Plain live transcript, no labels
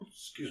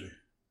Excuse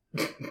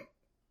me.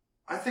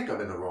 I think I'm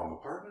in the wrong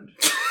apartment.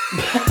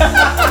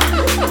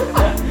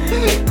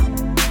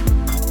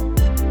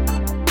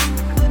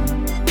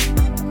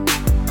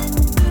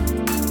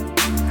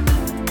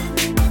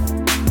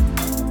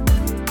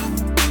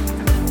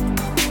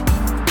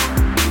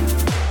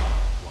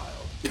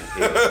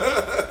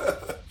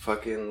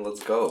 Fucking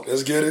let's go.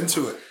 Let's get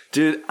into it.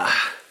 Dude,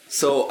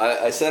 so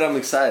I said I'm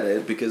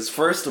excited because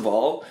first of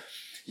all,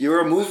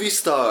 you're a movie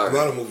star. I'm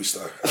not a movie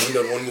star. I haven't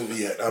done one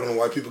movie yet. I don't know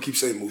why people keep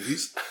saying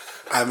movies.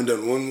 I haven't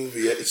done one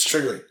movie yet. It's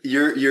triggering.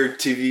 You're a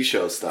TV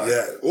show star.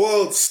 Yeah.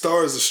 Well,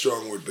 star is a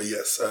strong word, but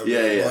yes. I'm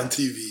on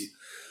TV.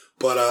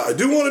 But I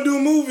do want to do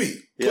a movie.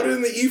 Put it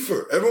in the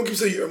ether. Everyone keeps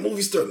saying, you're a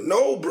movie star.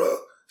 No, bro.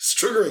 It's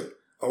triggering.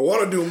 I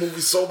want to do a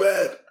movie so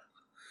bad.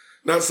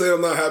 Not saying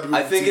I'm not happy with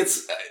I think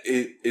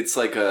it's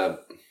like a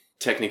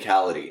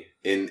technicality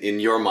in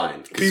your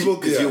mind.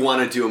 Because you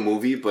want to do a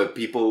movie, but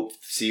people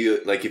see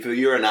you, like if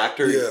you're an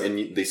actor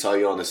and they saw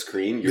you on the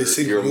screen,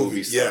 you're a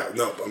movie star. Yeah,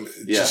 no,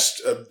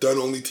 I've done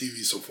only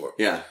TV so far.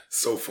 Yeah.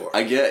 So far.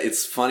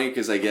 It's funny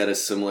because I get a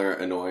similar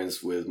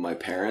annoyance with my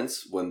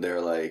parents when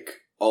they're like,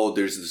 oh,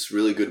 there's this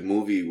really good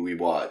movie we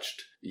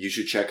watched. You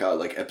should check out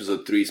like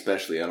episode 3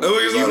 especially. I don't know.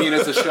 You mean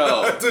it's a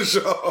show? It's a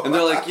show. And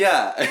they're like,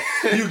 yeah.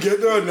 You get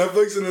there on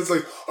Netflix and it's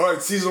like, all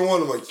right, season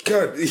 1. I'm like,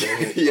 God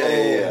damn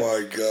it. Oh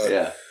my God.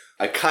 Yeah.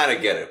 I kind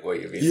of get it, what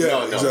you mean. Yeah,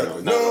 no,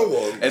 exactly. No.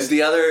 Well, and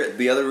the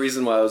other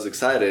reason why I was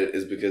excited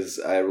is because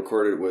I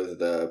recorded with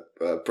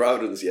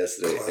Providence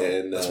yesterday.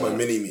 And that's my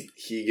mini-me.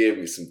 He gave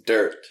me some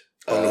dirt.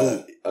 On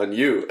who? On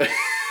you.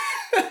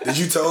 Did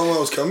you tell him I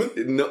was coming?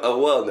 No.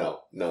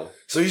 Well, no.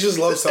 So he just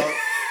loves talking.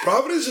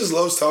 Providence just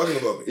loves talking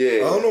about me.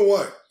 Yeah. I don't know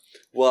why.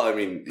 Well, I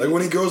mean... Like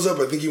when he grows up,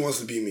 I think he wants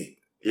to be me.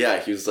 Yeah,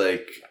 he was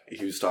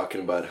talking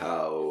about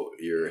how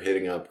you're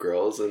hitting up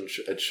girls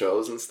at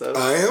shows and stuff.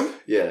 I am?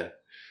 Yeah.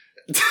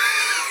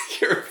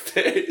 Your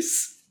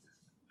face.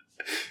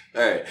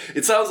 Alright.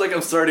 It sounds like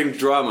I'm starting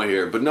drama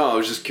here, but no, I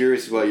was just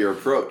curious about your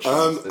approach.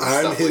 I'm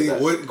hitting...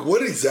 Like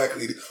what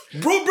exactly...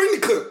 Bro, bring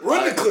the clip.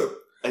 Run the clip.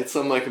 It's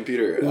on my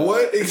computer.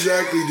 What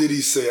exactly did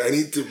he say?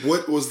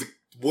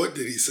 What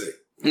did he say?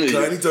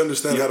 I need to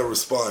understand how to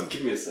respond.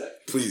 Give me a sec.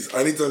 Please,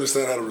 I need to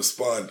understand how to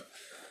respond.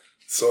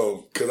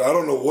 So, because I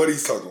don't know what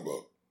he's talking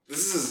about.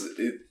 This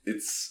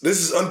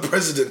is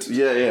unprecedented.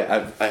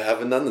 Yeah. I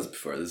haven't done this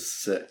before. This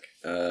is sick.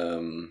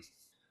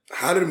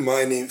 How did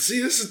my name...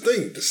 See, this is the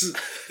thing. This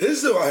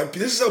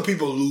is how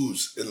people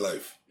lose in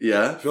life. Yeah?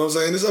 You know what I'm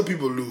saying? This is how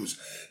people lose.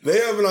 They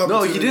have an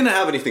opportunity... No, you didn't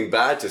have anything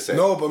bad to say.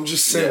 No, but I'm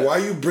just saying, why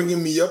are you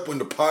bringing me up when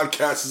the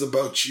podcast is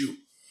about you?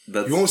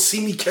 You won't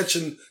see me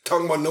talking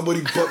about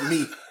nobody but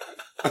me.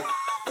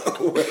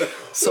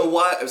 So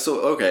why?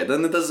 So okay,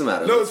 then it doesn't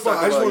matter. No, it's fine.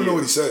 I just want to know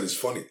what he said. It's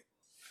funny.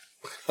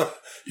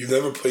 You've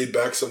never played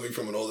back something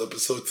from an old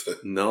episode?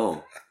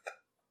 No.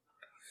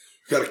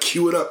 You gotta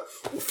cue it up.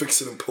 We'll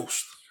fix it in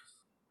post.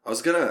 I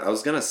was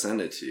gonna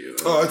send it to you.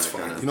 Oh, it's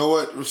fine. You know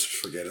what? Let's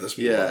just forget it. Let's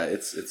move on.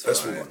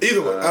 It's fine.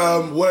 Either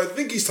way, what I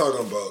think he's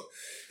talking about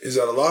is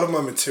that a lot of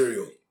my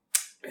material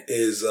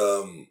is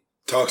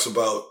talks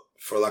about,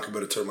 for lack of a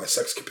better term, my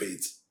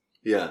sexcapades.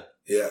 Yeah.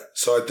 Yeah.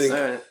 So I think,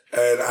 and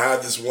I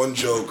have this one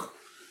joke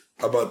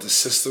about the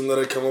system that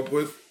I come up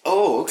with.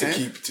 Oh,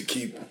 okay. To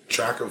keep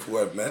track of who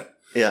I've met.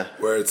 Yeah.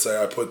 Where it's like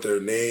I put their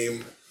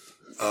name,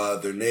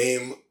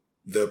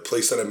 the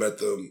place that I met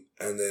them,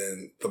 and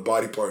then the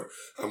body part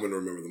I'm going to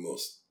remember the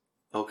most.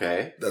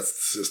 Okay. That's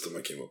the system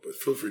I came up with.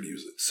 Feel free to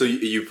use it. So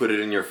you put it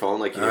in your phone,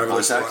 like in your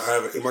contacts? I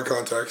have it in my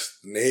contacts,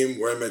 name,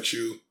 where I met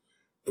you,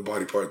 the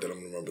body part that I'm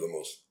going to remember the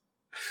most.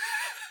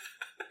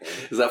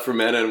 Is that for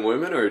men and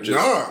women or just...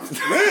 Nah,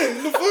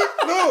 man, what the fuck?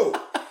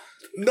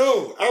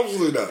 No,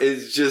 absolutely not.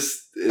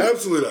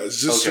 Absolutely not.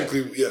 It's just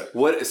strictly, yeah.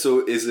 What?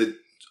 So is it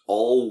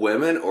all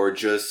women or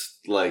just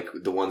like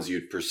the ones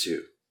you'd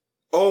pursue?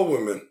 All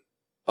women.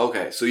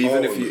 Okay, so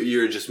even if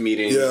you're just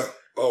meeting... Yeah,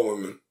 all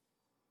women.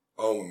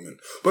 All women.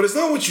 But it's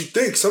not what you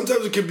think.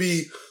 Sometimes it could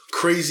be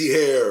crazy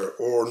hair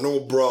or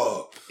no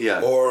bra.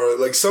 Yeah. Or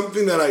like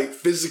something that I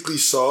physically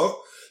saw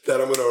that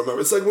I'm going to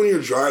remember. It's like when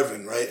you're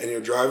driving, right? And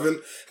you're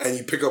driving and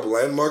you pick up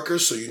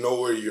landmarkers so you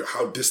know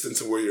how distant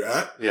and where you're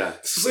at. Yeah.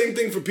 It's the same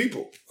thing for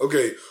people.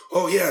 Okay.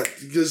 Oh, yeah.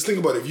 Just think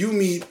about it. If you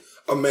meet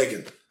a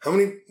Megan, how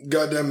many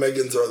goddamn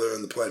Megans are there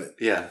on the planet?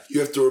 Yeah.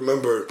 You have to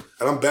remember,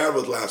 and I'm bad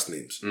with last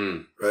names,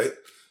 right?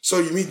 So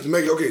you meet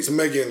Megan. Okay, so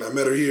Megan, I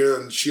met her here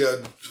and she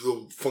had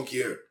little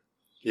funky hair.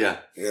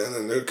 Yeah. Yeah, and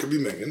then there could be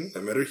Megan. I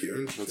met her here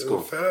and she had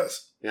a fat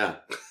ass. Yeah.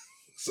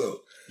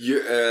 So.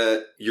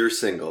 You're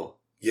single.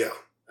 Yeah.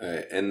 All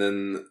right, and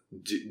then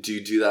do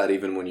you do that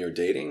even when you're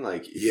dating?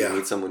 Like, if you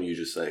meet someone, you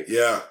just like...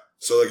 Yeah.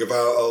 So, like, if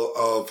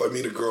I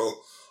meet a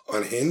girl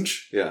on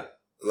Hinge, yeah,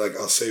 like,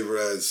 I'll save her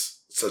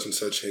as such and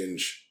such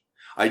Hinge.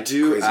 I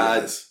do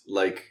add,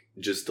 like,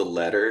 just the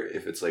letter.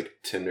 If it's, like,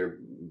 Tinder,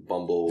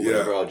 Bumble,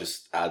 whatever, I'll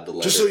just add the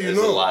letter just so you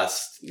know. The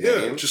last name.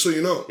 Yeah, just so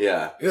you know.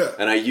 Yeah. Yeah.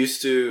 And I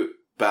used to,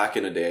 back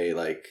in the day,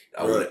 like,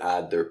 I would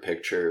add their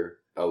picture.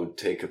 I would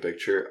take a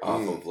picture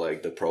off of,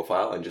 like, the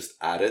profile and just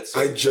add it. So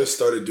I just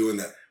started doing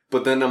that.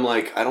 But then I'm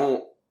like, I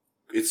don't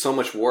it's so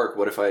much work.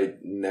 What if I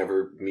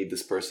never meet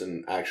this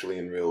person actually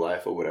in real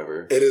life or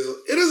whatever? It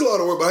is a lot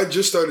of work, but I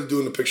just started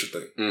doing the picture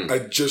thing. I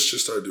just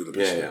started doing the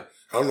picture thing.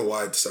 I don't know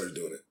why I started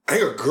doing it. I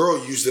think a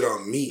girl used it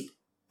on me,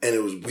 and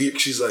it was weird.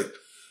 She's like,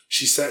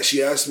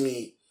 she asked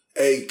me,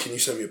 hey, can you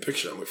send me a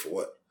picture? I'm like, for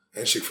what?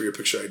 And she's like, for your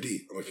picture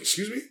ID. I'm like,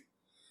 excuse me?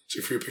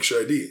 She's like, for your picture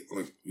ID. I'm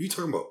like, what are you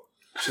talking about?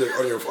 She's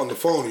like, on the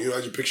phone, you know,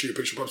 your picture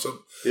pops up.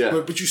 Yeah. I'm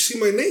like, but you see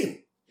my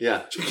name.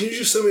 Yeah. She's like, can you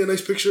just send me a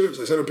nice picture?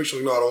 So I sent her a picture,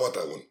 like, no, I don't want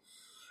that one.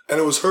 And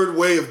it was her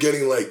way of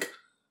getting, like,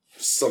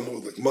 some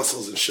with, like,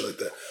 muscles and shit like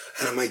that.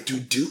 And I'm like,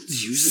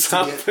 dudes use this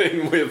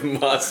something with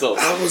muscle.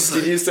 I was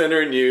like, did you send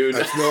her nude?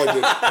 No, I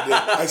didn't.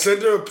 I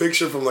sent her a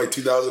picture from, like,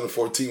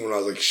 2014 when I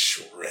was, like,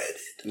 shredded.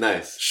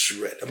 Nice.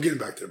 Shredded. I'm getting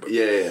back there. But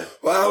yeah.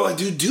 Wow, like,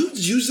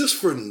 dudes use this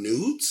for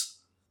nudes?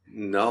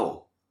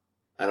 No.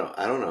 I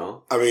don't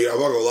know. I mean, I'm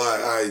not gonna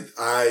lie.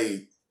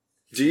 I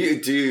do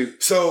you?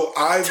 So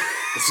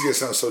this is gonna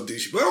sound so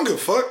douchey, but I don't give a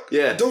fuck.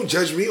 Yeah. Don't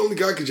judge me. Only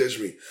God can judge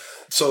me.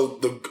 So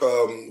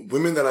the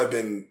women that I've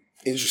been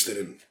interested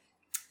in,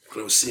 when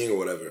I was seeing or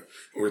whatever,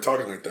 when we were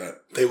talking like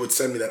that, they would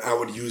send me that. I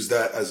would use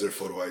that as their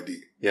photo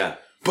ID. Yeah.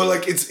 But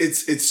like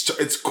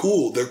it's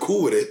cool. They're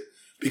cool with it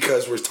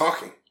because we're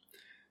talking.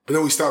 But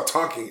then we stopped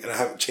talking and I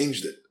haven't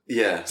changed it.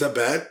 Yeah. Is that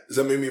bad? Does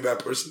that make me a bad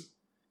person?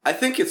 I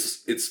think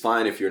it's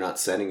fine if you're not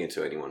sending it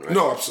to anyone, right?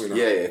 No, absolutely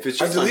not. Yeah. If it's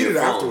just I deleted it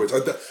afterwards.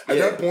 At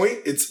that point,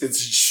 it's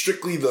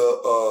strictly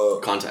the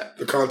contact.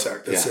 The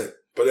contact. That's it.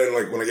 But then,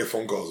 like when I get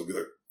phone calls, I'll be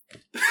like,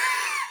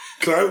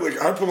 "Cause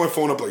I put my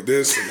phone up like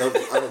this. Like,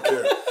 I don't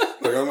care.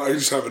 Like I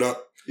just have it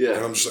up. Yeah.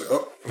 And I'm just like,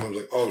 oh, and I'm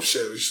like, oh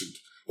shit, we should.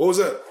 What was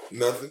that?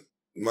 Nothing.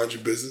 Mind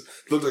your business.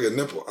 It looked like a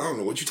nipple. I don't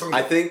know what you talking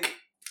about. I think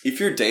if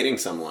you're dating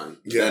someone,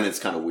 then it's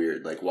kind of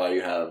weird. Like why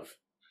you have.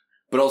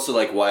 But also,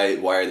 like, why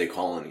are they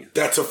calling you?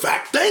 That's a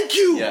fact. Thank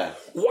you. Yeah.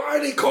 Why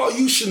they call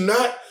you should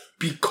not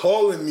be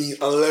calling me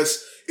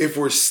unless if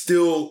we're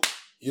still,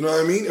 you know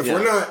what I mean? If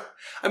we're not.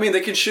 I mean,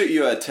 they can shoot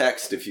you a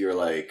text if you're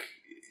like,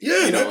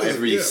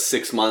 every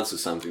 6 months or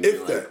something.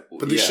 If that.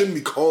 But they shouldn't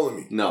be calling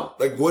me. No.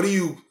 Like, what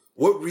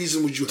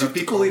reason would you have to call? Do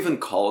people even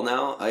call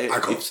now? I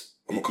call.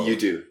 I'm a caller. You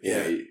do?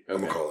 Yeah.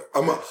 I'm a caller.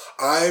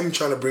 I'm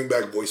trying to bring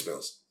back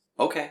voicemails.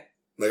 Okay.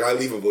 Like, I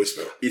leave a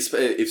voicemail.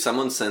 If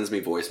someone sends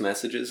me voice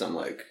messages, I'm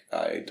like,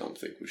 I don't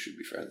think we should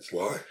be friends.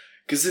 Why?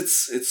 Because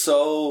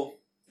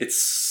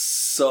it's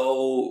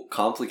so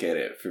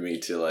complicated for me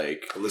to,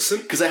 like... Listen?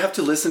 Because I have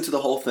to listen to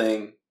the whole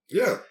thing.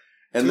 Yeah.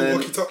 And then...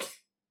 walkie-talkie.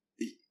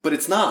 But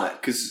it's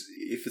not, because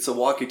if it's a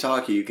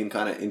walkie-talkie, you can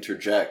kind of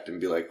interject and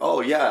be like,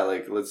 oh, yeah,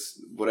 like,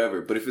 let's,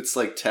 whatever. But if it's,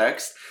 like,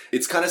 text,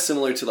 it's kind of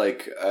similar to,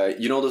 like,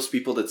 you know those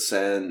people that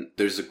send,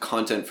 there's a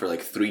content for,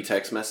 like, 3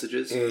 text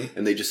messages,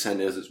 and they just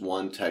send it as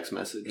 1 text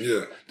message.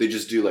 Yeah. They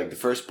just do, like, the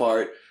first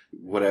part,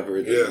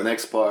 whatever, the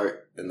next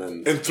part, and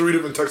then... And 3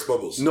 different text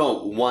bubbles.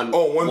 No, one.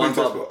 Oh, one bubble. Text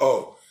bubble.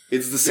 Oh.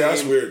 It's the same. Yeah,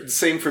 that's weird.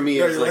 Same for me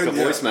as, like, a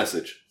voice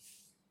message.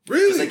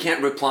 Really? Because I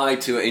can't reply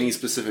to any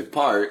specific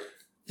part.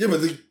 Yeah,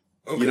 but okay.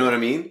 You know what I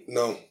mean?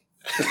 No.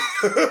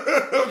 I'm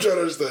trying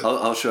to understand.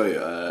 I'll show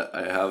you.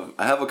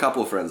 I have a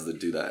couple of friends that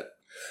do that.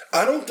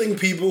 I don't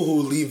think people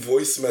who leave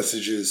voice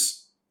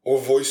messages or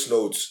voice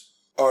notes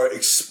are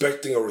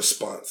expecting a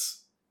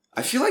response.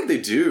 I feel like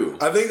they do.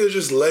 I think they're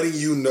just letting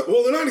you know.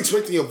 Well, they're not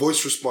expecting a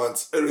voice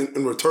response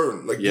in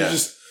return. Like they're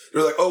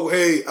like, oh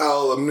hey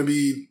Al, I'm gonna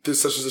be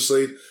this such and such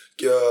late.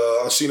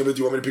 I'll see you in a bit.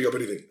 Do you want me to pick up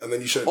anything? And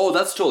then you should. Oh,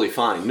 that's totally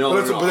fine. No.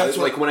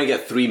 Like when I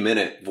get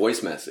 3-minute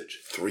voice message.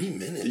 3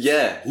 minutes?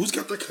 Yeah. Who's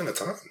got that kind of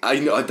time? I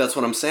know. That's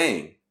what I'm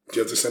saying. Do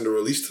you have to send a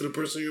release to the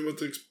person you're about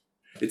to...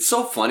 It's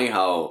so funny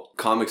how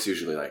comics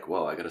usually like,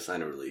 well, I got to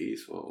sign a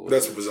release.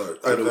 That's bizarre.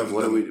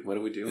 What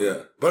do we do?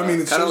 Yeah. But I mean,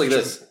 it's kind of like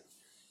this.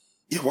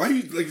 Yeah, why are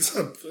you... Like, it's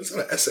not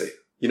an essay.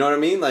 You know what I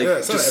mean? Like,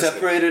 just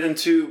separate it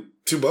into...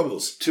 2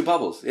 bubbles. 2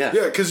 bubbles, yeah.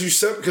 Yeah,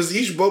 because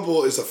each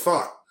bubble is a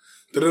thought.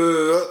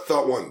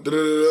 Thought 1.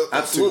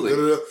 Absolutely.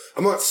 2.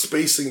 I'm not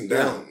spacing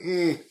down.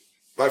 Yeah.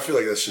 I feel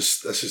like that's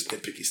just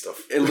nitpicky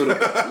stuff. A little bit.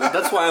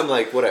 That's why I'm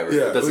like, whatever.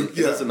 Yeah, it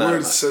doesn't matter.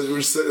 It's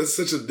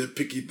such a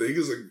nitpicky thing.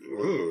 It's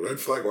like, red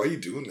flag. Why are you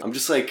doing that? I'm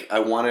just like, I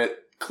want it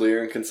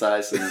clear and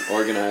concise and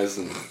organized,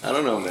 and I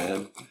don't know,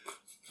 man.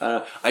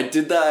 I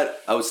did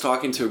that. I was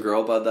talking to a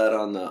girl about that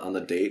on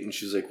the date, and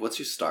she was like, "What's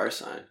your star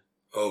sign?"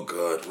 Oh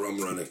God, I'm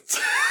running.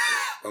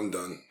 I'm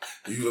done.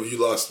 You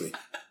lost me.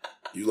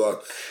 You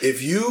lost.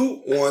 If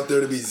you want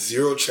there to be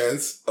 0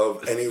 chance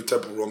of any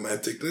type of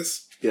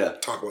romanticness,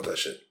 talk about that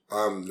shit.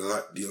 I'm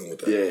not dealing with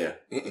that. Yeah.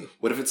 Mm-mm.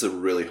 What if it's a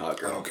really hot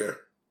girl? I don't care.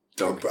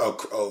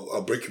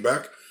 I'll break your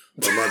back,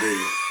 but I'm not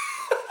dating.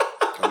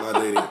 I'm not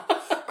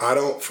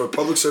dating. For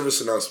public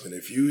service announcement,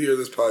 if you hear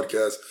this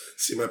podcast,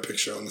 see my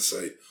picture on the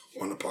site,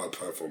 on the pod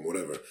platform,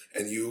 whatever,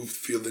 and you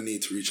feel the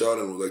need to reach out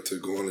and would like to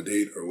go on a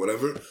date or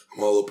whatever,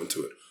 I'm all open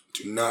to it.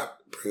 Do not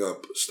bring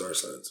up star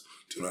signs.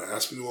 Do not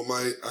ask me what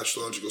my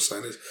astrological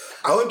sign is.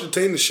 I'll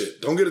entertain the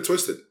shit. Don't get it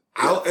twisted.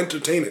 I'll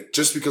entertain it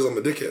just because I'm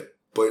a dickhead.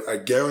 But I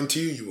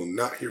guarantee you will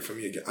not hear from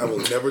me again. I will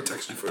never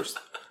text you first.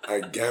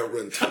 I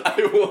guarantee.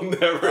 I will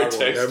never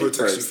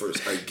text you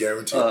first. I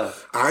guarantee.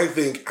 I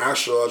think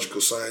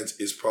astrological science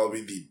is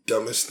probably the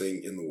dumbest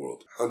thing in the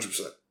world.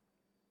 100%.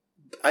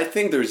 I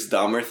think there's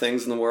dumber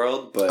things in the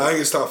world, but I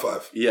think it's top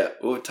 5. Yeah,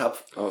 top.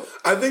 Oh.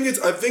 I think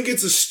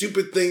it's a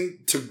stupid thing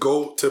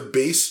to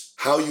base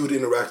how you would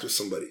interact with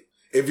somebody.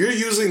 If you're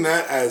using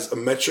that as a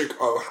metric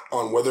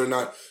on whether or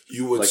not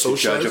you would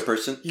socialize, to judge a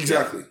person,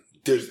 exactly,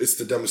 it's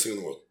the dumbest thing in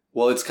the world.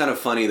 Well, it's kind of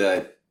funny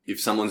that if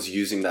someone's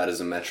using that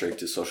as a metric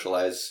to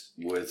socialize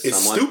with someone,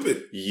 it's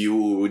stupid. You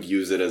would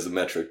use it as a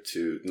metric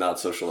to not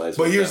socialize.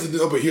 But here's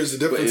the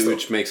difference,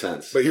 which makes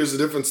sense. But here's the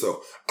difference,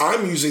 though.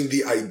 I'm using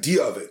the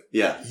idea of it.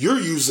 Yeah, you're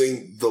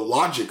using the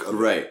logic of it.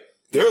 Right.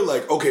 They're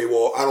like, okay,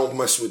 well, I don't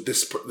mess with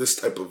this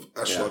type of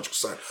astrological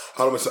sign.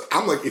 I don't mess with,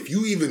 I'm like,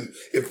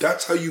 if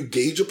that's how you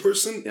gauge a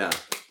person. Yeah.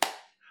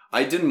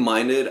 I didn't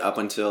mind it up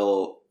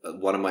until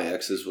one of my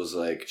exes was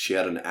like, she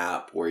had an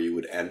app where you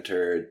would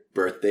enter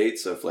birth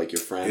dates of like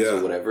your friends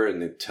or whatever,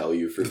 and they'd tell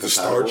you if you're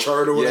compatible. The star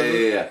chart or whatever.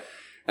 Yeah.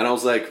 And I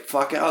was like,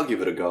 fuck it, I'll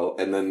give it a go.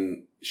 And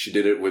then she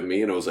did it with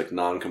me, and it was like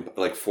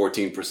like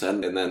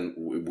 14%, and then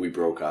we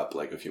broke up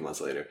like a few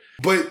months later.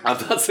 But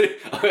I'm not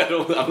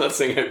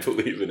saying I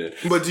believe in it.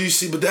 But do you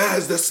see? But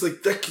that's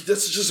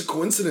just a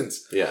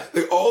coincidence. Yeah.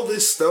 Like all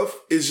this stuff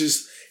is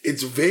just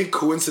it's vague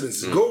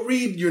coincidences. Go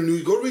read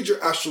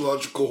your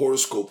astrological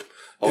horoscope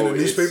in a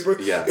newspaper.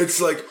 It's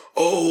like,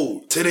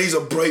 oh, today's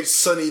a bright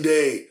sunny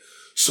day,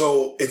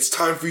 so it's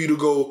time for you to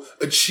go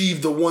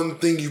achieve the one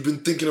thing you've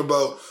been thinking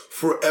about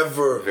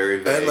forever.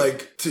 Very vague. And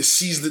like to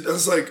seize the. I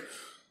was like,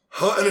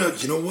 huh?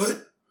 And you know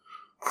what?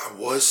 I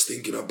was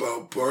thinking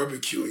about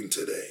barbecuing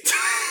today.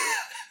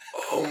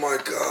 Oh my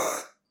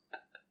God.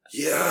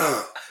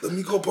 Yeah. Let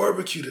me go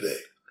barbecue today.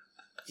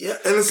 Yeah.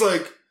 And it's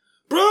like,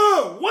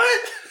 bro,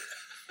 what?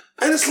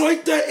 And it's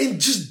like that in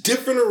just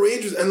different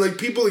arrangements. And like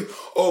people like,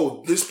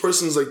 oh, this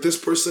person's like this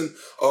person.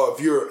 Oh,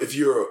 if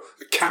you're a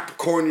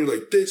Capricorn, you're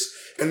like this.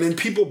 And then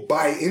people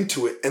buy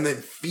into it and then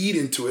feed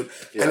into it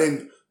and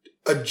then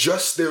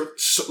adjust their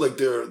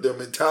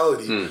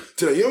mentality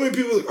to that. You know how many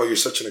people are like, oh, you're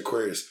such an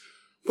Aquarius.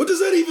 What does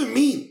that even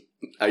mean?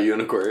 Are you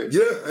an Aquarius?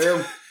 Yeah, I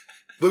am.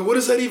 But what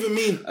does that even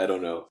mean? I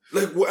don't know.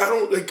 Like, I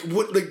don't, like,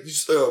 what, like,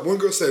 one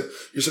girl said,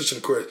 you're such an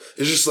Aquarius.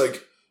 It's just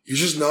like, you're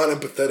just not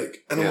empathetic.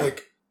 And I'm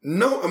like,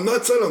 no, I'm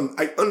not saying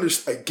I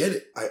get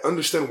it. I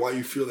understand why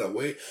you feel that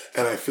way.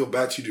 And I feel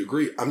bad to you to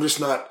agree. I'm just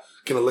not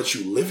going to let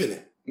you live in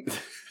it.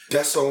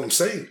 That's all I'm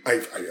saying.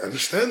 I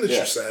understand that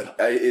you're sad.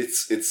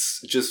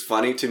 It's just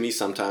funny to me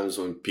sometimes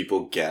when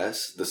people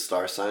guess the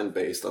star sign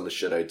based on the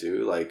shit I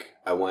do. Like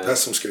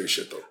that's some scary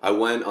shit though. I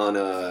went on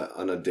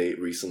a date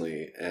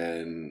recently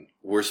and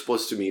we're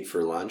supposed to meet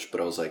for lunch,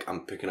 but I was like,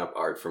 I'm picking up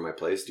art for my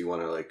place. Do you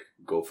want to like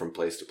go from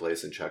place to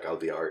place and check out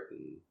the art?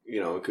 And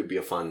it could be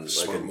a fun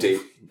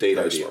date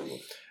idea.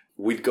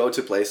 We'd go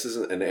to places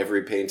and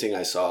every painting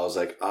I saw, I was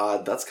like,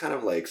 that's kind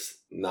of like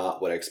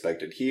not what I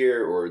expected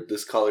here, or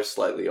this color's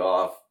slightly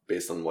off.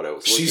 Based on what I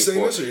was looking for. She's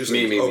saying this or you're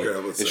saying me.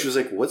 Okay, and she was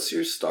like, what's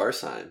your star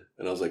sign?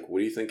 And I was like, what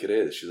do you think it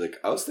is? She's like,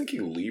 I was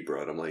thinking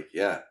Libra. And I'm like,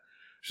 yeah.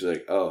 She's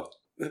like, oh,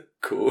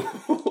 cool.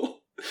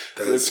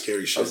 That is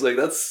scary shit. I was like,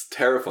 that's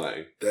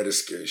terrifying. That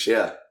is scary shit.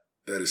 Yeah.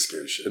 That is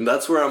scary shit. And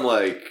that's where I'm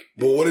like...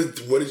 But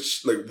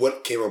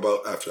what came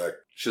about after that?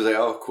 She was like,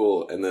 oh,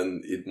 cool. And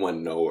then it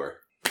went nowhere.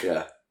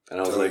 Yeah. And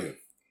I was like,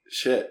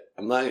 shit.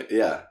 I'm not...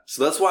 Yeah.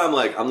 So that's why I'm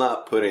like, I'm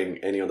not putting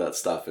any of that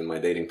stuff in my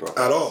dating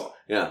profile. At all.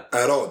 Yeah.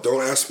 At all.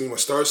 Don't ask me my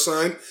star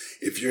sign.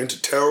 If you're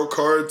into tarot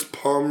cards,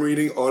 palm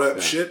reading, all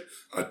that shit,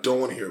 I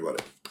don't want to hear about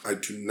it. I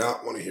do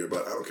not want to hear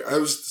about it. I don't care. I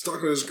was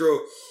talking to this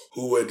girl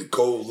who would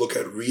go look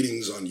at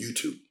readings on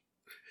YouTube.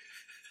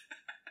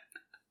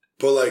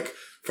 But like,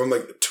 from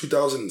like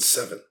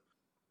 2007.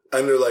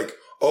 And they're like,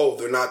 oh,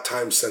 they're not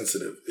time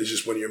sensitive. It's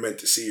just when you're meant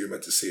to see, you're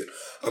meant to see it.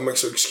 I'm like,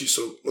 so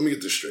let me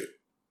get this straight.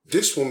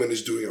 This woman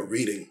is doing a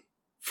reading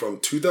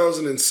from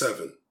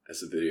 2007.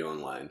 As a video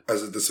online.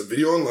 That's a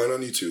video online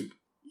on YouTube.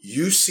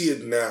 You see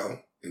it now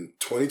in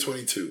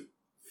 2022,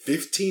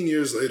 15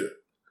 years later,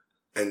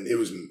 and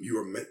you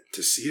were meant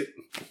to see it.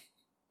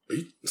 Are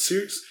you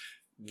serious?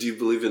 Do you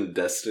believe in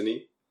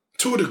destiny?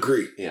 To a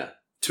degree. Yeah.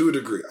 To a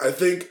degree. I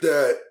think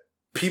that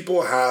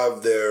people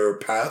have their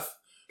path.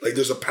 Like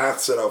there's a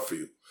path set out for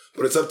you,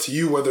 but it's up to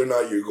you whether or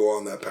not you go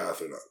on that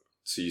path or not.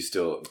 So you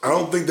still... I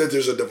don't think that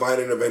there's a divine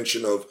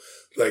intervention of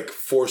like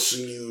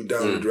forcing you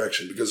down the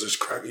direction, because there's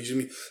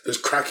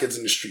crackheads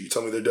in the street. You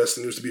tell me their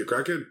destiny was to be a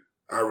crackhead?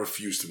 I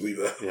refuse to believe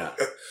that. Yeah.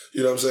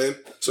 You know what I'm saying?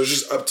 So it's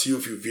just up to you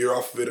if you veer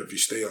off of it or if you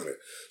stay on it.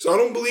 So I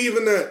don't believe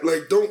in that.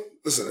 Like,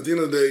 listen, at the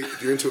end of the day,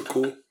 if you're into it,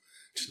 cool.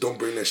 Just don't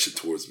bring that shit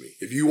towards me.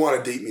 If you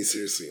want to date me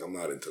seriously, I'm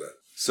not into that.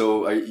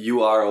 So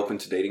you are open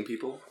to dating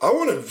people? I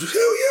want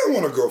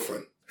a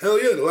girlfriend.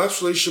 Hell yeah. The last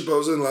relationship I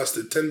was in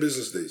lasted 10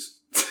 business days.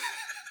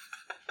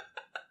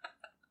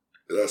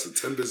 It lasted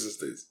 10 business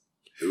days.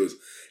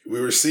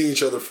 We were seeing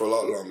each other for a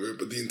lot longer,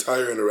 but the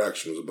entire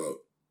interaction was about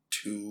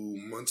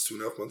 2.5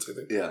 months, I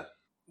think. Yeah.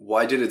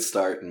 Why did it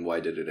start and why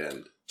did it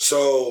end?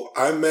 So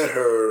I met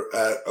her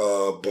at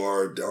a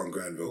bar down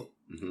Granville.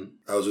 Mm-hmm.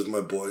 I was with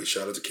my boy.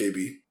 Shout out to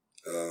KB.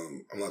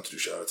 I'm allowed to do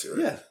shout outs here,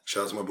 right? Yeah.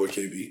 Shout out to my boy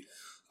KB.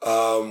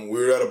 We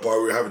were at a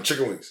bar. We were having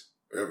chicken wings.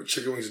 We were having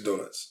chicken wings and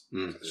donuts.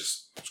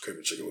 Just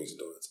craving chicken wings and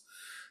donuts.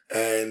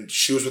 And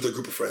she was with a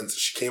group of friends.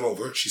 She came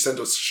over. She sent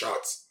us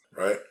shots,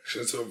 right? She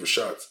sent us over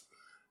shots.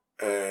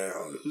 And I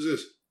was like, who's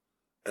this?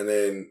 And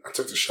then I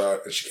took the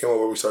shot and she came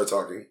over. We started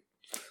talking.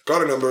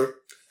 Got her number.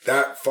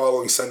 That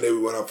following Sunday,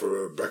 we went out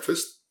for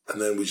breakfast.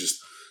 And then we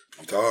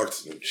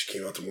talked. And she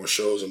came out to more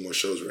shows and more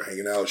shows. We were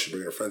hanging out. She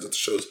bringing her friends out to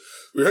shows.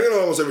 We were hanging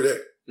out almost every day.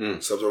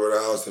 Slept over at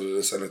the house,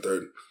 this and the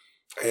third.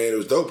 And it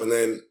was dope. And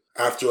then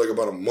after like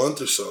about a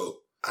month or so,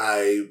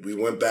 we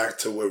went back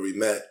to where we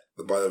met,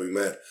 the bar that we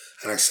met,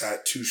 and I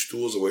sat 2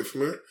 stools away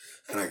from her,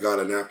 and I got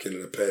a napkin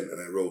and a pen, and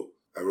I wrote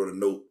a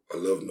note, a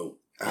love note,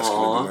 asking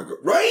her to be my girl.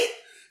 Right?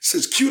 It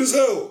says cute as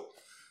hell.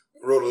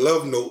 I wrote a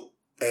love note,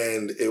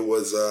 and it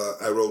was,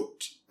 I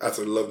wrote,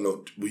 after the love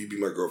note, will you be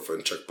my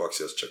girlfriend? Checkbox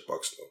yes,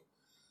 checkbox no.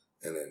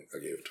 And then I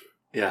gave it to her.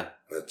 Yeah.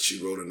 And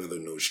she wrote another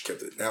note. She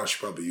kept it. Now she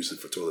probably used it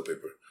for toilet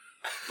paper.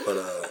 But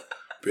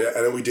yeah,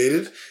 and then we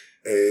dated.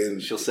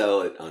 And she'll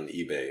sell it on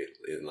eBay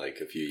in like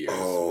a few years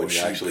when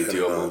you actually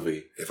do a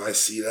movie. If I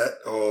see that,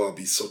 I'll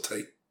be so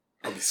tight.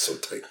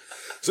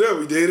 So yeah,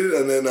 we dated,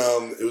 and then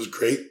it was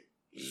great.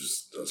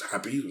 I was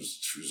happy.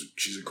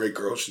 She's a great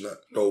girl. She's not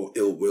no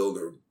ill willed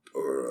or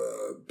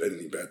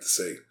anything bad to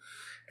say.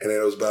 And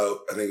then it was about,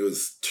 I think it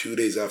was 2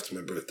 days after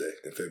my birthday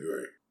in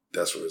February.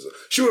 That's what it was.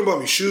 She went and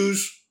bought me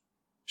shoes.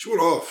 She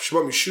went off. She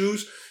bought me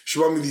shoes. She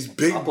bought me these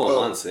big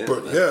months in.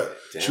 Yeah.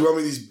 Damn. She bought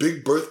me these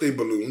big birthday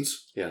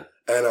balloons. Yeah.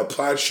 And a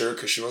plaid shirt,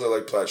 because she knows I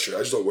like plaid shirt. I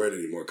just don't wear it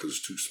anymore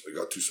because it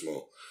got too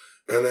small.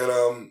 And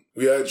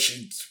then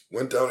she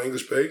went down to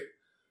English Bay.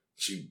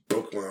 She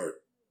broke my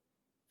heart.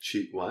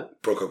 She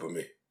what? Broke up with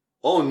me.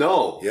 Oh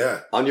no!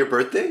 Yeah. On your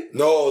birthday?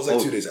 No, it was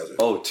like 2 days after.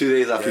 Oh, 2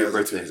 days after your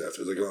birthday. 2 days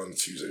after. It was like on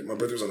Tuesday. My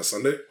birthday was on a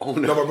Sunday. Oh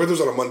no! No, my birthday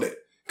was on a Monday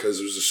because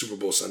it was the Super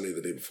Bowl Sunday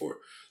the day before.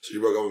 So she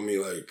broke up with me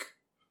like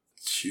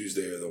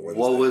Tuesday or the Wednesday.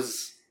 What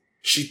was?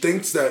 She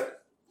thinks that.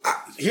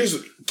 Here's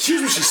what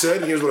she said.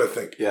 And here's what I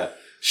think. Yeah.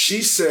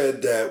 She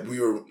said that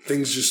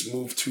things just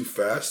moved too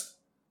fast,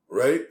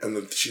 right?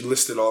 And she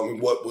listed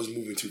what was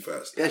moving too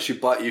fast. Yeah, she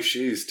bought you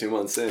shoes 2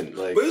 months in.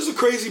 But this is the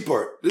crazy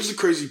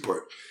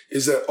part.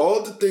 Is that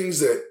all the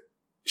things that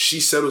she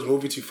said was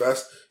moving too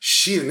fast,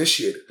 she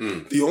initiated.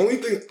 The only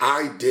thing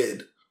I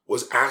did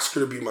was ask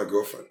her to be my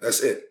girlfriend. That's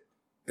it.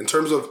 In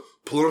terms of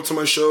pulling up to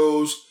my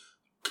shows,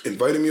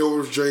 inviting me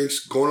over for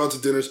drinks, going out to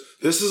dinners,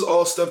 this is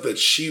all stuff that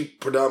she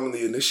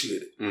predominantly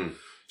initiated.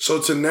 So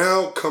to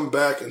now come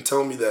back and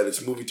tell me that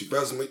it's moving too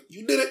fast, I'm like,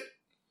 you did it.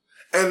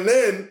 And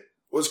then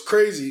what's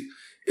crazy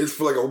is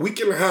for like a week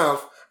and a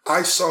half,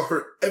 I saw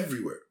her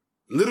everywhere.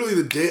 Literally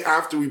the day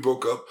after we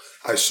broke up,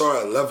 I saw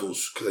her at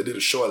Levels because I did a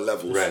show at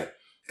Levels. Right.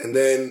 And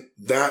then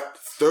that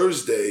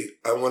Thursday,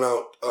 I went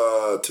out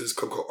to this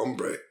club called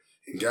Umbre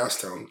in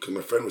Gastown because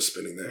my friend was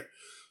spinning there.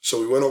 So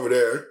we went over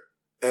there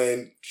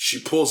and she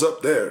pulls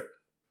up there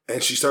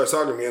and she starts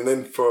talking to me. And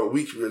then for a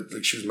week,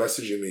 she was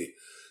messaging me,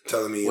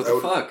 telling me, what the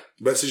fuck?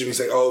 Messaging me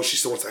saying, oh, she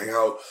still wants to hang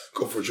out,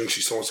 go for a drink. She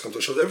still wants to come to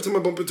the show. Every time I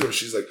bump into her,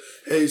 she's like,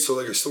 hey, so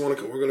like I still want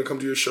to come. We're going to come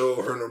to your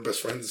show. Her and her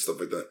best friends and stuff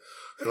like that.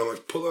 And I'm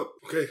like, pull up,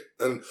 okay.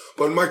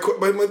 But my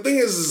thing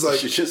is like,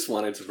 she just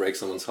wanted to break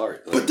someone's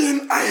heart. But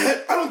then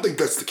I don't think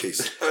that's the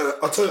case.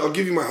 I'll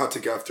give you my hot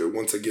take after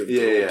once I give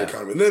the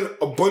comment. And then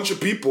a bunch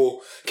of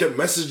people kept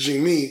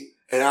messaging me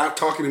and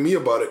talking to me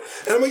about it.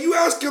 And I'm like, you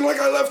asking like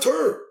I left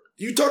her.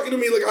 You talking to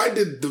me like I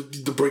did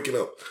the breaking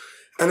up.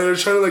 And then they're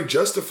trying to like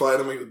justify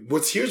it. I'm like,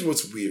 here's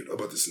what's weird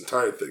about this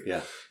entire thing.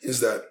 Yeah. Is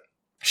that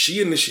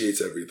she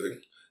initiates everything,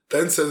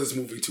 then says it's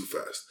moving too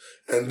fast.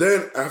 And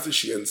then after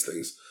she ends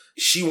things,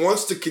 she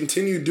wants to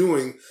continue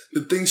doing the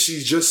things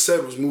she just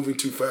said was moving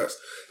too fast.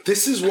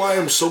 This is why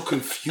I'm so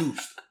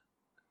confused.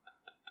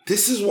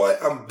 This is why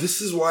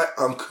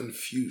I'm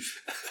confused.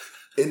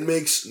 It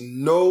makes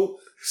no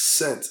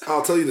sense.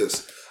 I'll tell you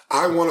this.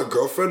 I want a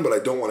girlfriend, but I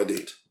don't want to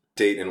date.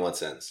 Date in what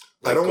sense?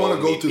 Like I don't want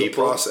to go through the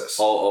process.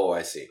 Oh,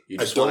 I see. You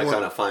just want to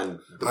kind of find...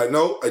 I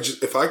know.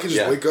 If I could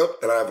just wake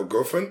up and I have a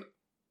girlfriend,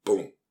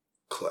 boom,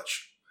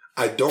 clutch.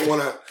 I don't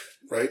want to...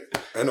 Right?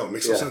 I know. It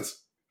makes no sense.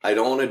 I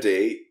don't want to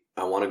date.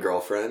 I want a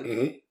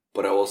girlfriend,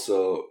 but I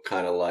also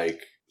kind of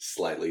like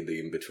slightly the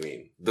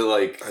in-between.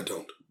 I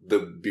don't. The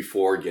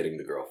before getting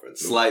the girlfriend.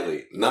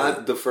 Slightly.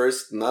 Not the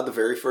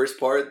very first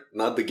part,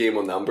 not the game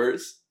of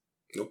numbers.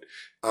 Nope.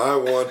 I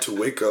want to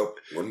wake up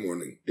one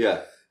morning.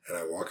 Yeah. And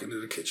I walk into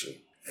the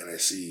kitchen and I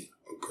see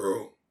a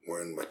girl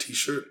wearing my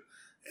t-shirt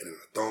and in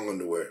a thong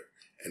underwear.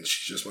 And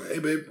she's just like, hey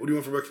babe, what do you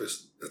want for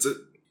breakfast? That's it.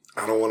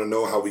 I don't want to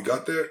know how we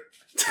got there.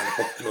 I don't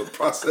want to know the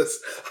process.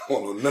 I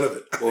don't want to know none of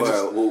it.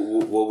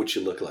 What would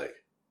she look like?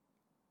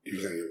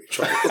 You're going to get me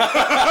trouble.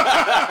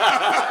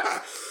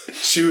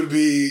 She would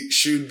be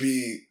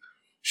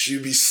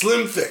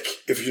slim thick,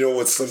 if you know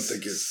what slim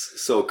thick is.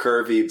 So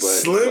curvy, but...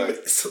 Slim,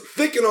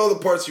 thick in all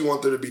the parts you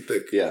want her to be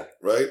thick. Yeah.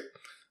 Right?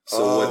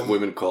 So what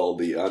women call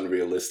the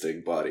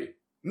unrealistic body.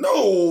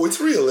 No,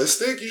 it's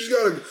realistic. You just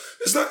gotta...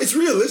 It's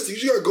realistic.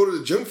 You just gotta go to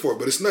the gym for it,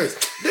 but it's nice.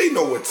 They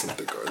know what slim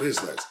thick are. It's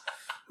nice.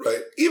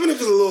 right? Even if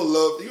it's a little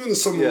love, even if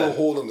some little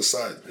hold on the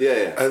side. Yeah,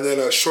 yeah. And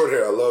then short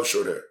hair. I love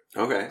short hair.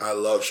 Okay. I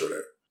love short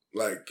hair.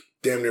 Like,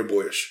 damn near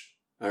boyish.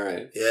 All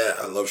right. Yeah,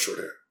 I love short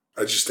hair.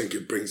 I just think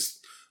it brings,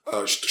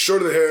 the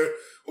shorter the hair,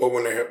 or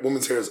when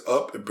woman's hair is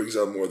up, it brings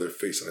out more of their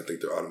face, and I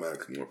think they're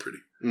automatically more pretty.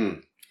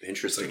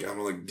 Interesting. Like, I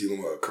don't like dealing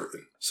with a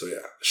curtain. So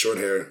yeah, short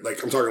hair.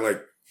 Like, I'm talking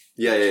like,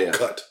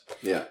 cut.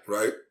 Yeah.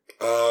 Right?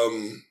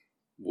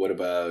 What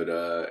about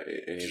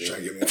anything? She's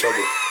trying to get me in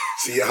trouble.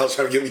 See, Al's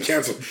trying to get me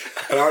canceled.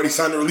 And I already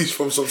signed a release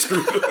from some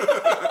screw.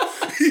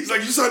 He's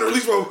like, you signed a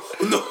release from?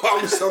 No,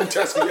 I'm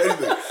testing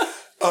anything.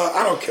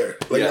 I don't care.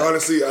 Like,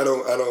 honestly, I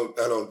don't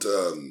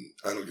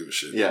give a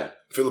shit. Yeah.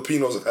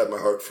 Filipinos have had my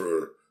heart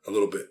for a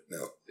little bit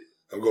now.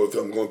 I'm going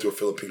through a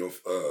Filipino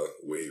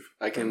wave.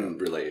 I can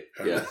relate.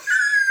 Yeah.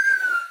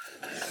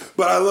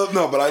 But I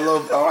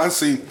love,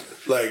 honestly,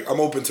 like, I'm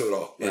open to it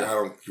all. Like, I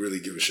don't really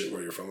give a shit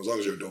where you're from. As long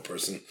as you're a dope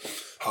person,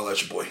 holla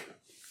at your boy.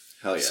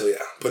 Hell yeah. So, yeah.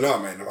 But no,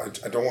 man,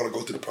 I don't want to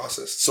go through the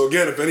process. So,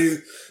 again, if any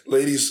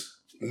ladies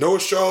know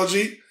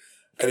astrology,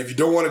 and if you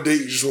don't want to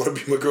date, you just want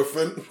to be my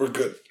girlfriend, we're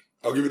good.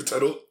 I'll give you the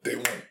title day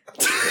one.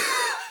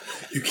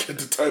 You get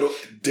the title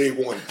day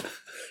one.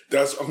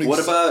 What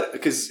about,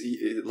 because,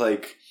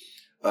 like,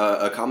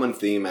 a common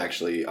theme,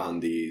 actually, on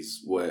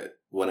these,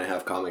 when I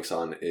have comics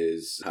on,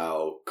 is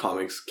how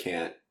comics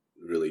can't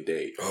really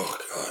date. Oh,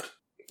 God.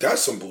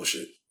 That's some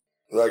bullshit.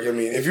 Like, I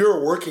mean, if you're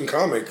a working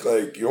comic,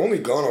 like, you're only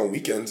gone on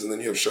weekends and then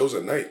you have shows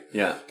at night.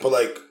 Yeah. But,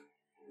 like,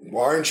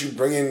 why aren't you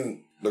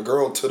bringing the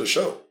girl to the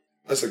show?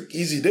 That's an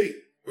easy date.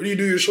 Where do you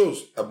do your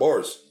shows? At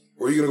bars.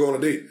 Where are you going to go on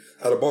a date?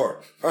 At a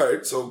bar. All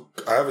right, so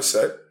I have a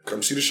set.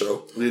 Come see the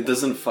show. It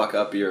doesn't fuck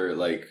up your,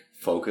 like,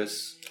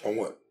 focus. On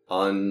what?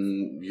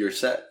 On your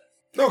set.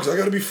 No, because I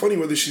got to be funny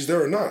whether she's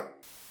there or not.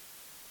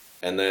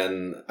 And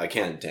then I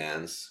can't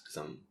dance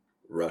because I'm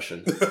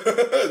Russian.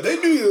 They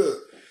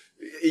do.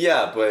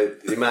 Yeah, but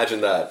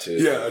imagine that too.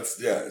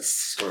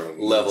 It's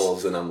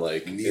levels, and I'm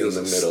like in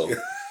the middle.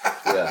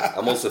 Yeah,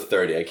 I'm also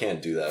 30. I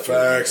can't do that.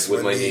 Facts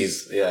with my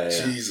knees. Yeah.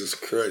 Jesus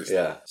Christ.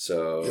 Yeah.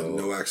 So you have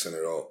no accent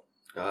at all.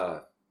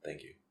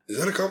 Thank you. Is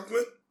that a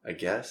compliment? I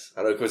guess.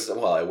 I don't know.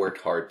 Well, I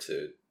worked hard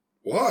to.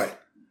 Why?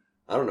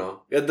 I don't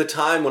know. At the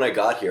time when I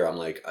got here, I'm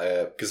like,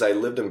 because I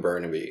lived in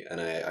Burnaby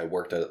and I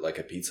worked at like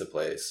a pizza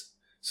place.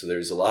 So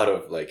there's a lot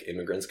of like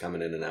immigrants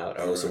coming in and out.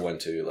 I also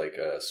went to like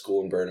a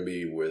school in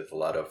Burnaby with a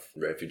lot of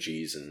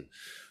refugees and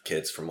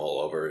kids from all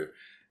over.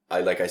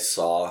 I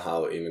saw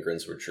how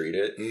immigrants were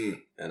treated,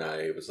 and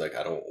I was like,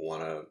 I don't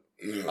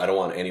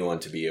want anyone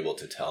to be able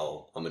to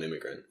tell I'm an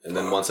immigrant. And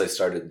then once I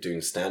started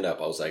doing stand up,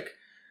 I was like,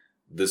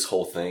 this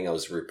whole thing I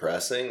was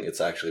repressing,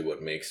 it's actually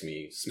what makes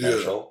me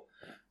special.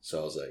 Yeah.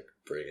 So I was like,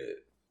 bring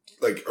it.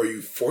 Like, are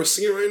you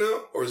forcing it right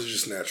now, or is it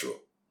just natural?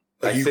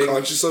 Are you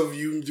conscious of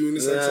you doing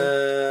this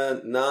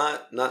accent?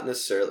 Not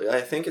necessarily.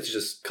 I think it's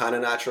just kind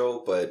of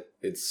natural, but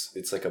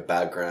it's like a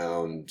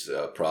background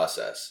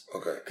process.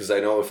 Okay. Because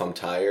I know if I'm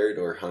tired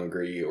or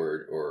hungry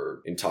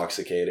or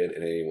intoxicated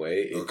in any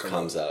way, it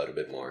comes out a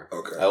bit more.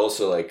 Okay. I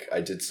also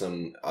I did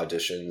some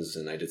auditions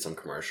and I did some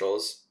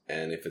commercials,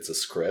 and if it's a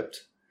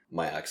script,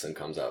 my accent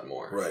comes out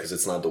more. Right. Because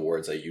it's not the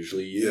words I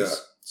usually use. Yeah.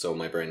 So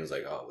my brain is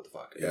like, oh, what the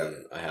fuck? And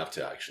then I have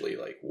to actually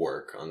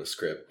work on the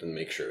script and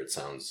make sure it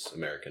sounds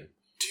American.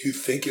 Do you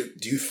think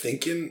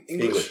in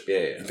English?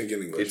 Yeah. You think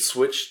in English? It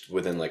switched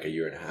within a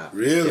year and a half.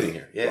 Really? Getting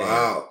here. Yeah.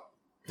 Wow.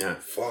 Yeah.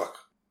 Fuck.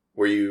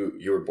 Were you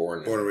were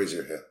born and raised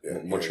here?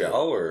 Yeah.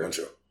 Montreal or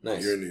Montreal?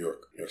 Nice. You're in New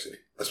York City.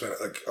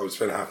 I would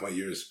spend half my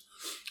years.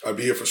 I'd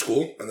be here for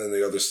school, and then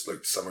the other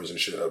summers and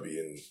shit, I'd be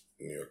in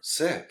New York.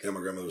 Sick. Yeah, my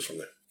grandmother was from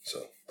there,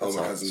 so all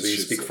my cousins. So you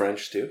speak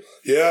French too?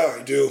 Yeah,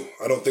 I do.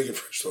 I don't think in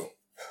French though.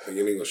 I think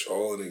in English,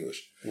 all in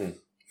English. Hey,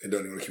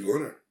 Don, you want to keep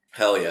going there?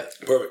 Hell yeah.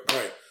 Perfect. All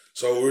right.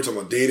 So we were talking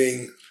about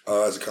dating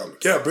as a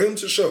comic. Yeah, bring them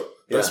to the show.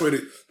 Best way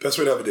to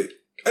have a date.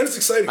 And it's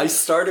exciting. I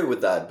started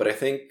with that, but I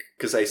think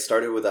because I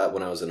started with that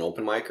when I was an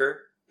open micer,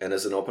 and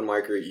as an open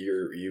micer,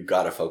 you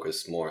gotta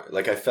focus more.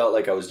 Like I felt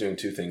like I was doing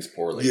two things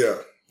poorly. Yeah.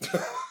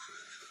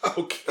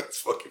 Okay, that's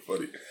fucking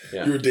funny.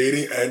 Yeah. You were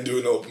dating and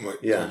doing open mic.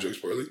 Yeah. Jokes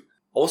poorly.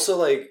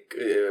 Also,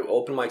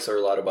 open mics are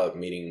a lot about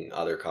meeting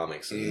other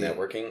comics and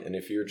networking. And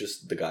if you're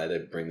just the guy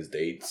that brings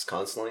dates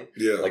constantly,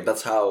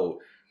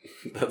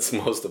 that's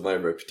most of my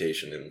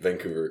reputation in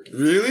Vancouver.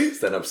 Really?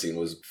 Stand-up scene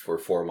was for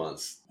 4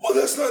 months. Well,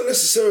 that's not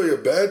necessarily a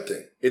bad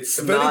thing.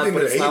 It's not,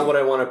 but it's not what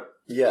I want to...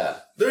 Yeah.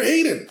 They're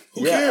hating.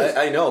 Who cares?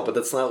 I know, but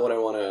that's not what I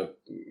want to,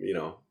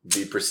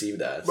 be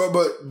perceived as.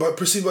 But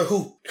perceived by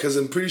who? Because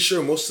I'm pretty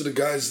sure most of the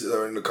guys that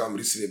are in the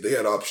comedy scene, if they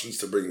had options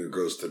to bring the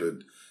girls to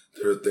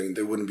their thing,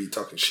 they wouldn't be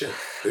talking shit.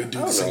 They'd do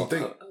the same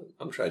thing.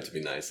 I'm trying to be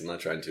nice. I'm not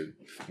trying to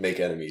make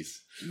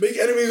enemies. Make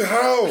enemies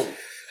how?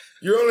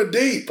 You're on a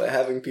date. By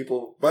having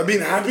people... By being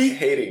happy?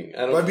 Hating.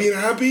 I don't know. Being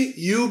happy?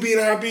 You being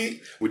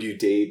happy? Would you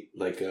date,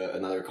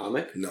 another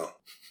comic? No.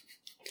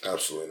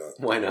 Absolutely not.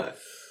 Why not?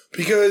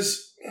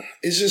 Because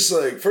it's just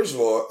first of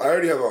all, I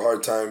already have a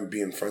hard time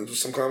being friends with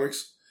some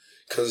comics.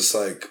 Because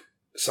it's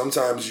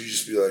sometimes you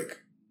just be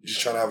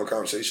just trying to have a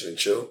conversation and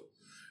chill.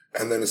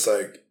 And then it's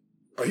are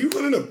you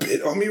running a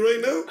bit on me right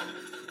now?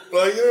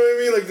 Like, you know what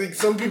I mean? Like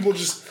some people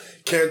just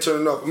can't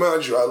turn it up.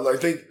 Mind you, I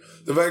think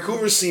the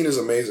Vancouver scene is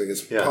amazing.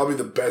 It's probably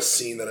the best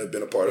scene that I've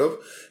been a part of.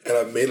 And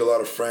I've made a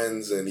lot of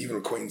friends and even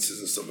acquaintances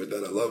and stuff like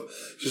that I love.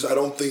 Just, I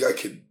don't think I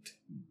could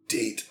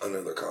date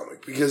another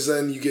comic. Because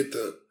then you get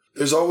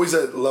there's always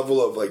that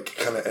level of, like,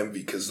 kind of envy.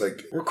 Because,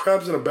 like, we're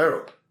crabs in a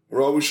barrel.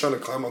 We're always trying to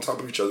climb on top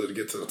of each other to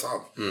get to the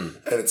top. And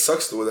it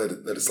sucks the way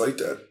that it's like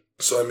that.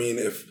 So, I mean,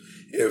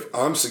 if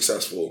I'm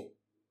successful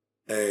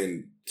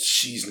and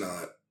she's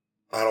not,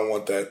 I don't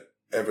want that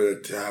ever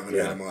to have an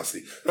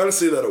animosity. Not to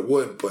say that it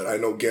would, but I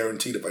know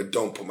guaranteed if I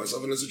don't put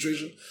myself in a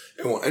situation,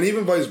 it won't. And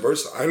even vice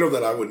versa. I know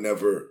that I would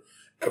never,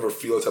 ever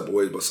feel a type of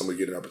way about somebody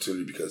getting an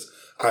opportunity because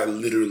I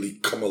literally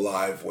come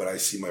alive when I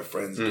see my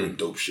friends doing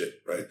dope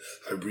shit, right?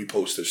 I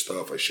repost their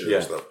stuff. I share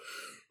their stuff,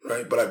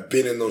 right? But I've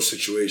been in those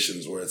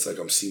situations where it's like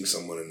I'm seeing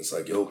someone and it's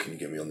like, yo, can you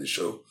get me on this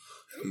show?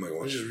 And I'm like, why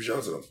don't you just reach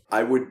out to them?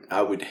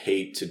 I would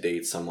hate to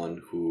date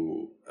someone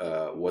who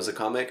was a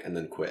comic and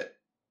then quit.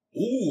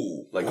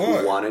 Ooh, like why?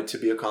 Who wanted to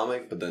be a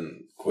comic but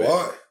then quit.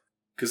 Why?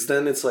 Because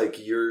then it's like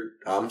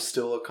I'm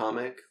still a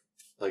comic,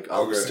 like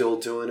I'm still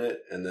doing it,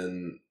 and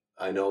then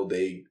I know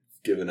they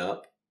given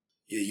up.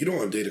 Yeah, you don't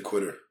want to date a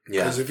quitter.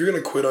 Yeah, because if you're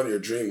gonna quit on your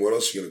dream, what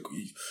else are you gonna?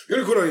 You're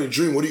gonna quit on your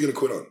dream. What are you gonna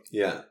quit on?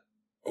 Yeah.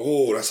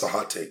 Oh, that's a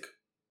hot take.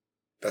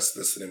 That's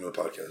the name of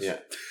the podcast.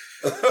 Yeah.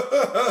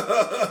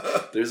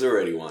 There's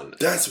already one.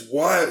 That's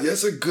wild.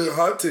 That's a good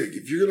hot take.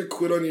 If you're gonna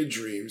quit on your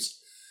dreams.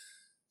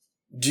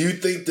 Do you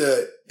think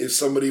that if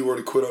somebody were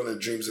to quit on their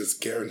dreams, it's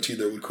guaranteed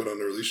they would quit on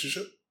their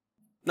relationship?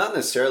 Not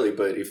necessarily,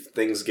 but if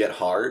things get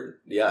hard,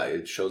 yeah,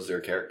 it shows their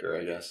character,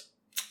 I guess.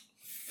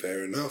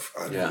 Fair enough.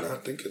 I did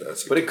not think of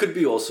that. But it could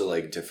be also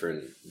like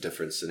different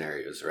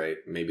scenarios, right?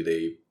 Maybe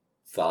they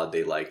thought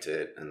they liked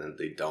it and then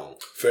they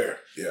don't. Fair,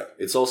 yeah.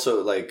 It's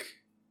also like,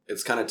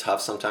 it's kind of tough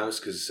sometimes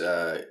because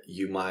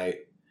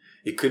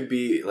it could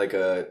be like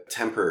a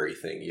temporary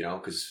thing, you know,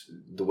 because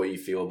the way you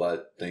feel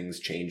about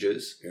things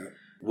changes. Yeah.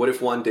 What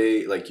if one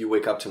day, like, you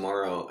wake up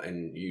tomorrow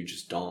and you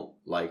just don't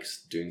like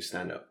doing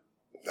stand-up?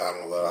 I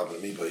don't know what happened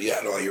to me, but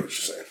yeah, no, I hear what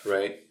you're saying.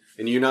 Right?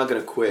 And you're not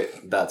going to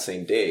quit that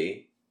same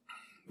day.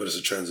 But it's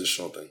a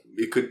transitional thing.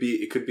 It could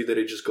be that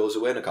it just goes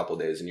away in a couple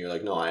of days and you're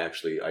like, no, I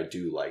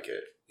do like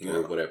it.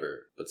 Or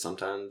whatever. But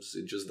sometimes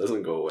it just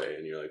doesn't go away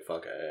and you're like,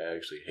 fuck, I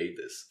actually hate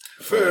this.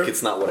 Fair. Like,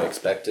 it's not what I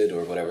expected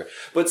or whatever.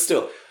 But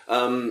still,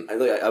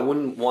 I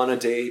wouldn't want to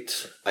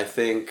date, I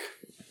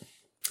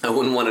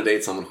wouldn't want to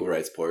date someone who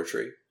writes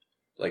poetry.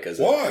 Like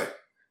Why?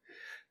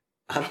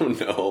 I don't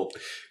know.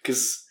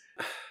 Because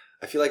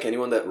I feel like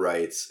anyone that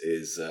writes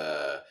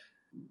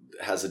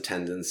has a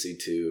tendency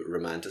to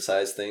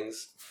romanticize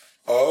things.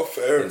 Oh,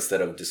 fair.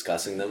 Instead of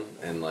discussing them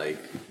and like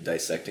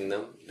dissecting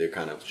them, they're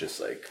kind of just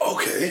like,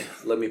 okay,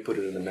 let me put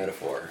it in a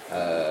metaphor.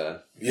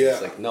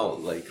 It's like, no,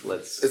 like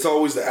let's. It's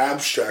always the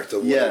abstract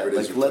of whatever it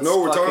is. Like,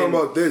 we're talking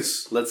about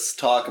this. Let's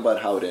talk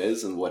about how it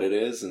is and what it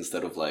is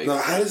instead of like. Now,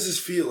 how does this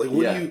feel? Like,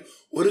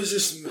 what is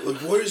this?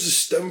 Like, where does this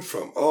stem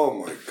from? Oh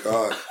my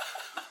god.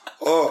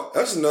 Oh,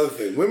 that's another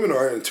thing. Women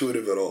aren't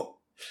intuitive at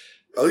all.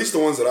 At least the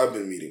ones that I've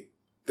been meeting,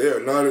 they are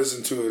not as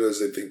intuitive as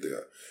they think they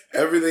are.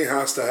 Everything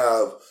has to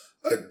have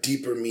a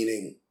deeper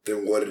meaning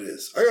than what it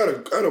is. I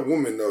got a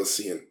woman that I was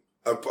seeing.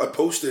 I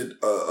posted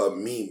a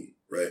meme,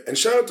 right? And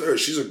shout out to her.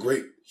 She's a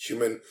great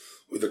human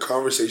with the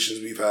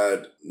conversations we've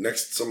had.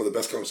 Some of the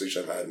best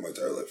conversations I've had in my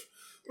entire life.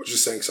 We're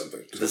just saying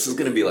something. This is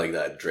going to be like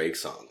that Drake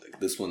song.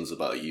 Like, this one's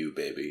about you,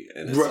 baby.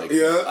 And it's like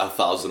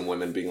 1,000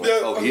 women being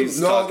like,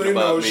 he's talking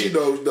about me. She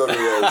knows. No,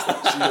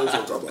 she knows what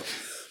I'm talking about.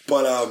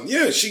 But,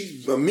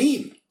 she's a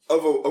meme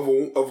of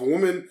a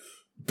woman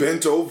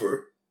bent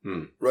over,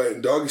 right,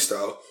 in doggy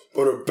style,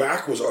 but her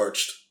back was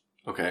arched.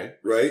 Okay.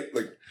 Right?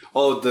 Like,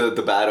 oh,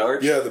 the bad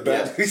arch? Yeah, the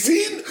bad. Yeah.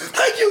 See?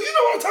 Thank you. You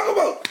know what I'm talking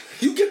about.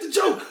 You get the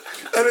joke.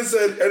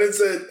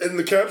 And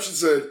the caption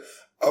said,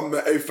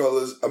 hey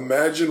fellas,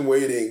 imagine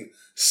waiting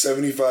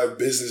 75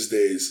 business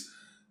days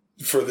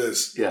for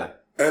this. Yeah.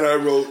 And I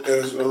wrote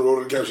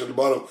a caption at the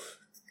bottom,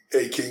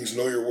 hey kings,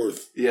 know your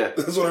worth. Yeah.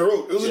 That's what I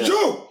wrote. It was a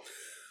joke.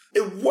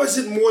 It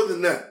wasn't more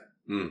than that.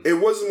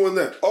 It wasn't more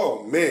than that.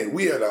 Oh man,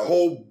 we had a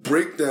whole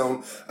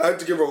breakdown. I had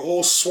to give a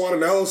whole SWOT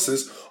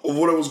analysis of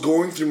what I was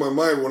going through my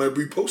mind when I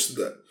reposted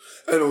that.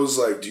 And it was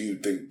like, do you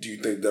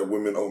think that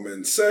women owe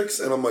men sex?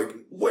 And I'm like,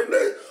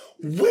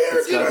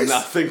 it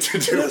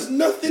has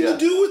nothing to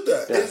do with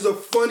that. Yeah. It's a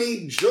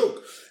funny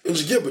joke. And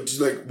she's like, but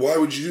like, why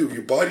would you do?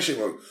 You're body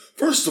shaming.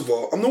 First of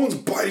all, I'm no one's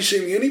body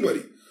shaming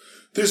anybody.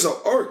 There's an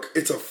arc.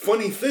 It's a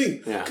funny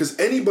thing. Because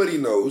anybody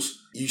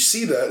knows, you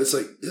see that, it's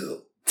like,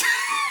 ew.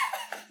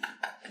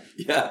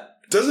 Yeah.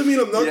 Doesn't mean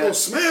I'm not going to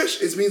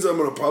smash. It means I'm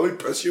going to probably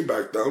press your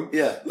back down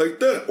like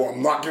that. Or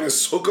I'm not going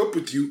to hook up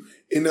with you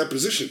in that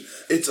position.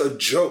 It's a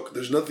joke.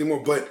 There's nothing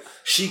more. But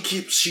she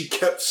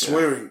kept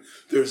swearing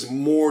there's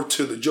more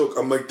to the joke.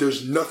 I'm like,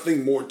 there's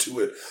nothing more to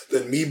it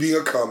than me being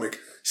a comic,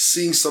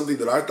 seeing something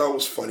that I thought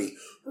was funny,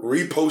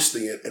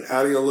 reposting it, and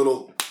adding a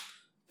little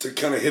to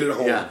kind of hit it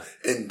home. Yeah.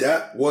 And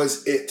that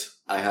was it.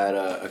 I had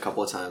a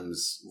couple of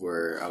times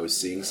where I was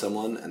seeing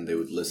someone and they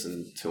would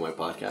listen to my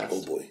podcast.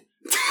 Oh boy.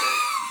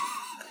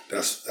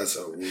 That's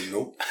a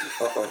nope.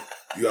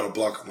 You gotta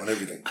block them on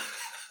everything.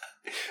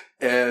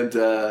 And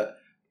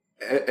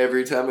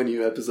every time a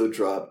new episode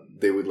dropped,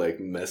 they would like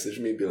message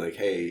me, be like,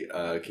 "Hey,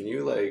 can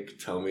you like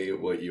tell me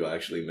what you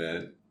actually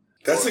meant?"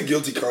 That's a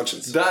guilty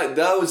conscience. That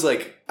was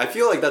like, I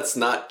feel like that's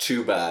not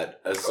too bad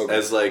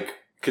as like,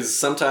 because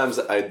sometimes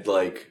I'd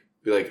like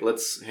be like,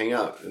 "Let's hang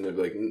out," and they'd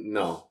be like,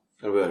 "No,"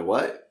 I'd be like,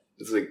 "What?"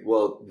 It's like,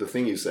 well, the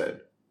thing you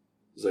said.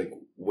 It's like,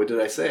 what did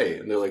I say?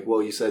 And they're like,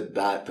 well, you said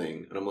that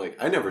thing. And I'm like,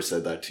 I never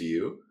said that to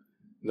you.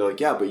 And they're like,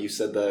 yeah, but you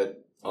said that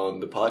on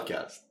the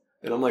podcast.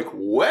 And I'm like,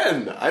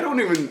 when? I don't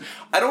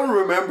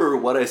remember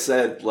what I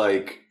said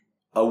like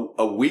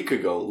a week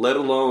ago, let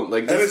alone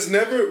like this. And it's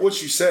never what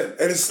you said.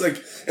 And it's like,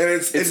 and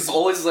it's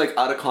always like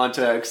out of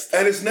context.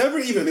 And it's not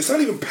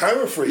even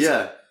paraphrasing.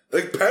 Yeah.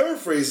 Like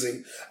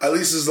paraphrasing at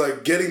least is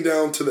like getting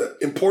down to the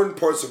important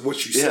parts of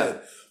what you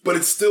said. But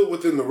it's still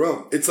within the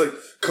realm. It's like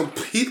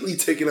completely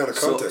taken out of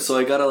context. So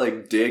I gotta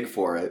like dig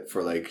for it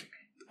for like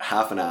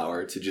half an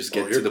hour to just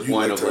get to the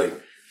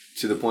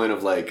point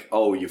of like,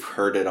 oh, you've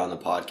heard it on the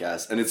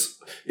podcast. And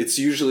it's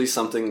usually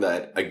something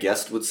that a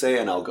guest would say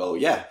and I'll go,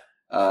 yeah.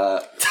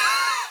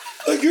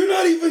 Like you're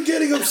not even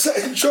getting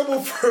upset in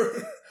trouble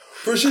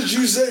for shit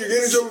you say. You're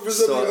getting in trouble for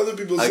something other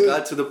people say. I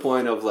got to the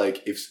point of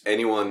like, if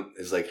anyone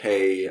is like,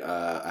 hey,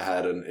 I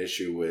had an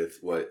issue with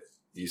what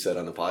you said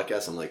on the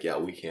podcast, I'm like, yeah,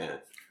 we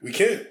can't. We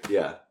can't.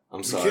 Yeah,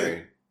 I'm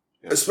sorry.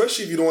 Yeah.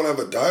 Especially if you don't want to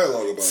have a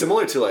dialogue about it.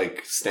 Similar to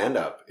like stand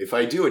up. If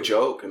I do a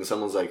joke and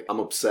someone's like, I'm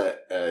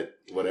upset at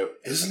whatever.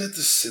 Isn't it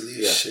the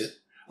silliest shit?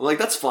 I'm like,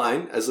 that's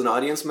fine. As an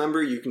audience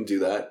member, you can do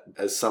that.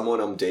 As someone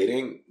I'm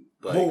dating,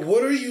 like, well,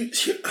 what are you?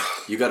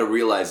 You got to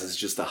realize it's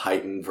just a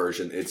heightened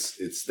version. It's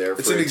there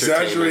for it's an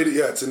exaggerated.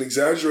 Yeah, it's an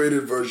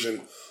exaggerated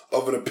version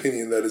of an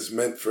opinion that is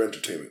meant for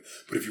entertainment.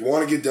 But if you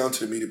want to get down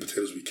to the meat and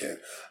potatoes, we can.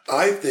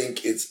 I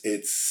think it's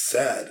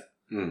sad.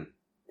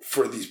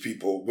 For these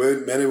people,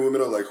 when men and women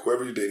are like,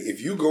 whoever you're dating,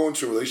 if you go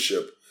into a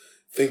relationship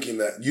thinking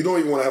that you don't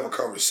even want to have a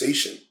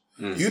conversation,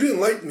 you didn't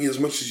like me as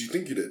much as you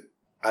think you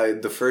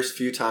did. The first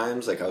few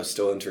times, like I was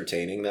still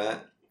entertaining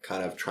that,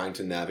 kind of trying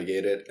to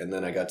navigate it. And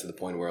then I got to the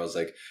point where I was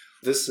like,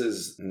 this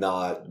is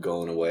not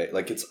going away.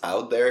 Like it's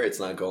out there. It's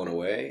not going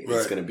away. Right.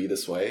 It's going to be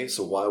this way.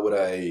 So why would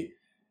I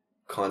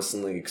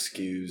constantly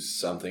excuse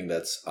something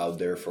that's out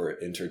there for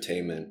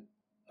entertainment?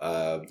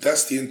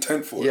 That's the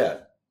intent for it. Yeah.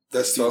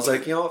 So I was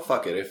like, you know what,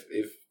 fuck it.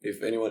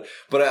 If anyone,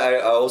 but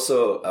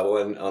I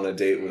went on a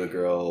date with a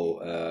girl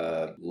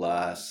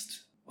last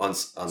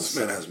this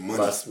man has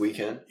money. Last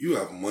weekend. You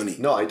have money.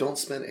 No, I don't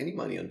spend any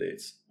money on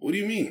dates. What do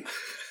you mean?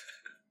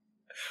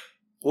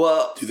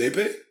 Well, do they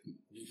pay?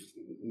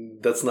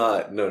 That's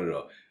not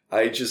no.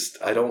 I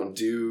don't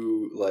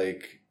do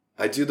like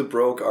I do the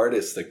broke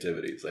artist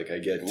activities. Like I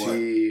get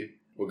tea,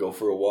 we'll go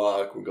for a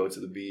walk, we'll go to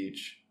the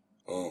beach.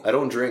 Oh. I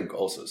don't drink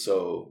also,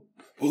 so.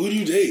 Well, who do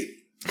you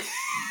date?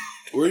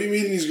 Where are you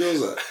meeting these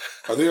girls at?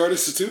 Are they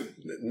artists too?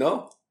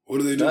 No. What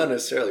do they do? Not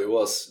necessarily.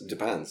 Well, it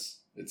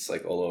depends. It's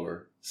like all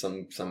over.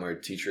 Some are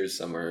teachers,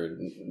 some are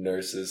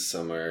nurses,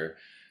 some are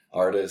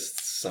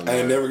artists. And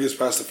it never gets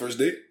past the first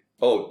date?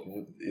 Oh,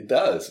 it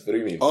does. What do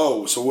you mean?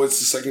 Oh, so what's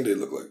the second date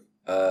look like?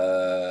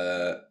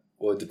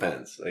 Well, it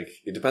depends. Like,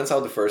 it depends how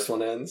the first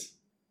one ends.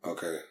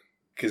 Okay.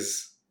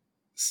 Because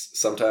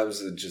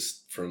sometimes it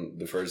just, from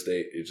the first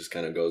date, it just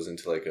kind of goes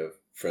into like a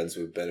friends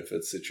with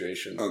benefits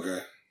situation. Okay.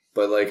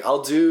 But like,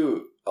 I'll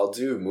do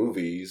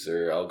movies,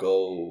 or I'll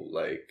go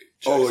like.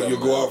 Oh, you'll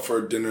go out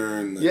for dinner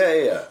and.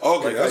 Yeah.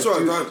 Okay, like, that's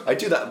what I thought. I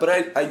do that, but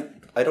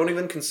I don't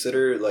even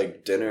consider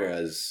like dinner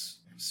as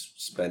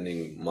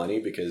spending money,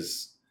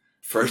 because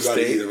first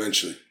date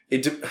eventually.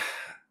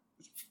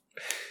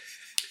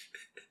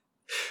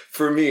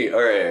 For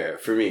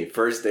me,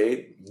 first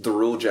date, the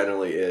rule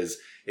generally is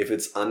if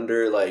it's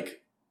under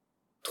like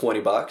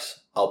 $20,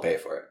 I'll pay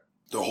for it.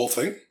 The whole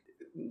thing?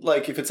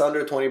 Like if it's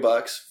under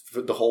 $20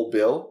 for the whole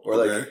bill, or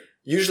like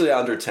usually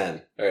under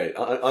 10. All right,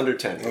 under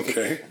 10.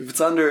 Okay. If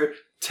it's under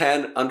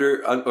 10,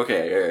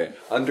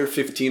 under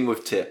 15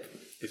 with tip.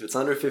 If it's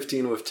under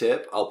 15 with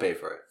tip, I'll pay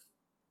for it.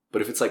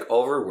 But if it's like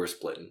over, we're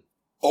splitting.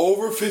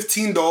 Over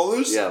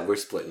 $15? Yeah, we're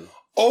splitting.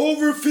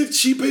 Over 15?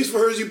 She pays for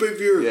hers, you pay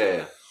for yours.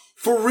 Yeah.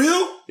 For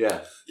real?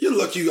 Yeah. You're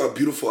lucky you got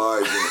beautiful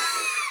eyes, bro.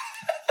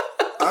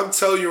 I'm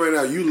telling you right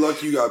now, you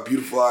lucky you got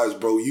beautiful eyes,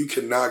 bro. You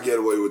cannot get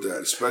away with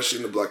that, especially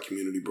in the black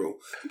community, bro.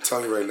 I'm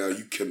telling you right now,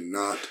 you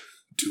cannot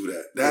do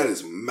that. That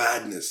is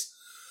madness.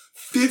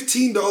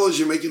 $15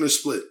 you're making a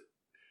split.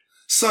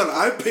 Son,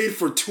 I paid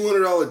for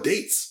 $200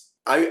 dates.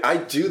 I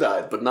do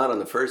that, but not on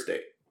the first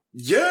date.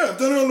 Yeah, I've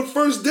done it on the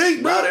first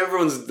date, bro. Not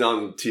everyone's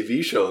done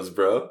TV shows,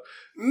 bro.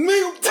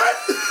 Nigga, what?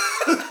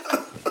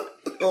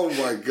 Oh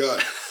my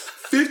God.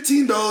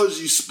 $15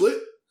 you split?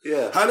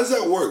 Yeah. How does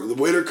that work? The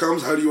waiter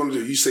comes, how do you want to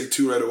do it? You say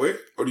two right away?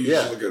 Or do you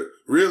just look at it?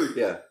 Really?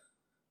 Yeah.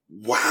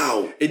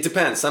 Wow. It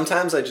depends.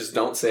 Sometimes I just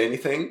don't say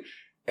anything.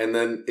 And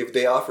then if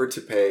they offer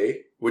to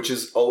pay, which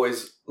is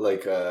always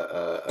like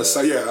I agree.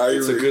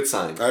 It's a good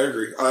sign. I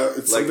agree.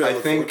 It's like I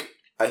think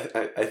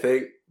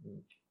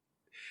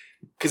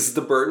Because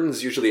the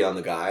burden's usually on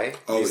the guy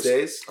these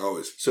days.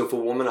 Always. So if a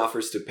woman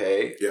offers to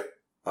pay,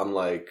 I'm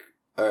like,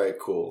 all right,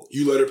 cool.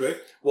 You let her pay?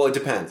 Well, it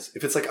depends.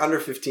 If it's like under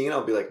 15,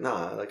 I'll be like,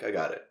 nah, like I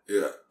got it.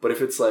 Yeah. But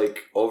if it's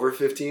like over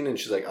 15 and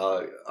she's like,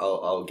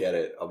 I'll get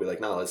it, I'll be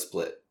like, nah, let's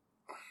split.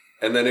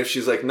 And then if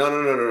she's like, no,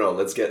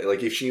 let's get it.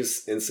 Like if she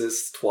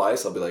insists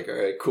twice, I'll be like, all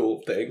right,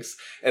 cool, thanks.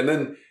 And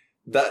then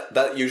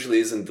that usually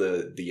isn't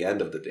the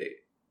end of the date.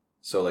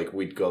 So like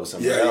we'd go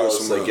somewhere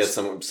else, get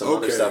some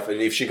other stuff. And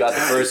if she got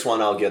the first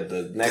one, I'll get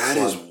the next one.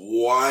 That is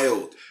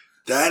wild.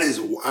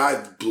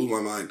 I blew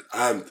my mind.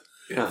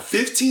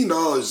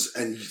 $15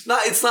 and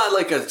it's not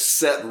like a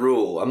set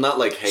rule. I'm not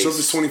like, hey. So if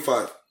it's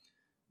 25.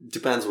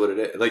 Depends what it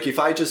is. Like if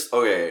I just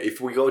if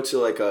we go to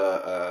like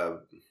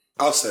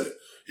I'll set it.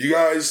 You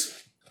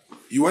guys,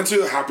 you went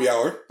to a happy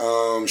hour.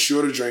 She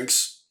ordered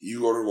drinks.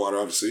 You ordered water,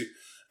 obviously,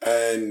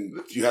 and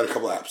you had a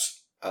couple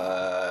apps.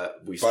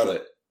 We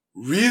split.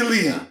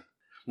 Really? Yeah.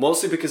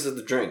 Mostly because of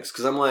the drinks.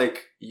 Because I'm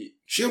like,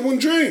 she had one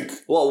drink.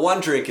 Well,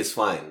 one drink is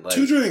fine. Like,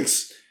 two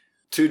drinks.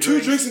 Two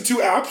drinks and two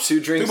apps. Two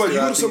drinks. Think about you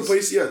go to some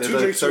place. Yeah, 2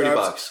 drinks,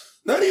 $30.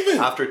 Not even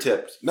after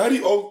tips. Not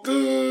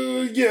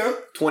even. Yeah.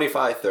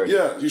 25, 30.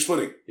 Yeah, you're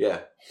splitting. Yeah.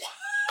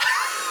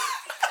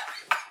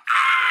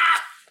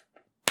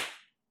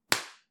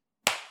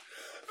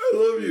 I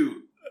love you.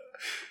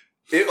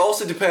 It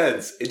also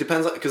depends. It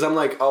depends because I'm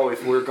like,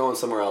 if we're going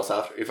somewhere else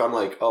after. If I'm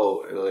like,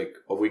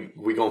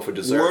 we going for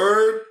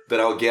dessert, then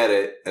I'll get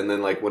it. And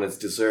then like when it's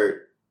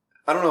dessert,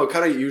 I don't know. It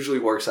kind of usually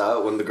works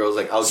out when the girl's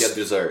like, I'll get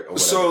dessert or whatever.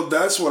 So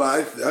that's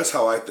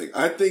how I think.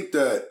 I think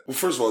that, well,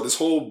 first of all,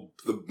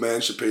 the man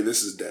should pay.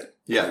 This is dead.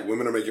 Yeah. Like,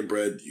 women are making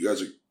bread. You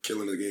guys are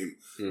killing the game.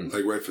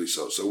 Like rightfully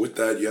so. So with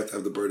that, you have to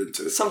have the burden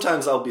to.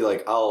 Sometimes I'll be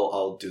like,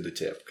 I'll do the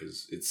tip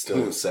because it's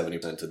still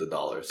 70% to the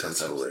dollar. Sometimes.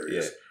 That's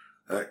hilarious. Yeah.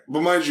 Right.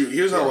 But mind you,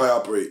 here's how I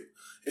operate,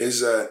 is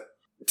that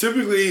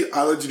typically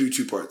I like to do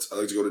 2 parts. I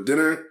like to go to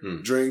dinner,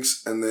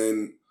 drinks, and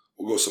then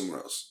we'll go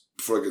somewhere else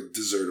for like a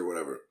dessert or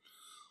whatever.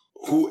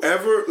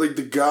 Whoever, like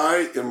the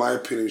guy, in my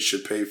opinion,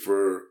 should pay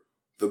for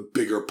the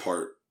bigger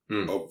part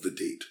of the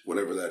date,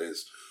 whatever that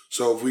is.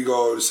 So if we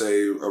go to,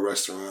 say, a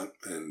restaurant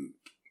and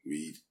we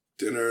eat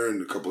dinner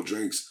and a couple of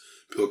drinks,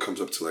 bill comes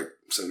up to like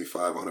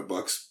 $75,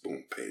 $100,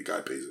 boom,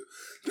 guy pays it.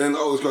 Then,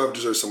 let's go have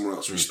dessert somewhere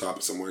else. We stop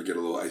at somewhere, get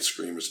a little ice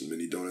cream or some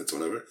mini donuts,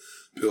 whatever.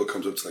 Bill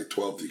comes up to like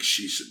 $12.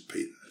 She should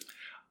pay that.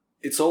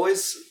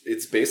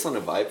 It's based on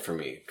a vibe for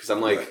me. Because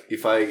I'm like,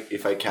 if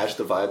I catch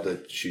the vibe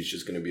that she's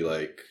just going to be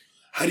like.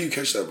 How do you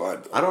catch that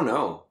vibe? I don't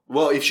know.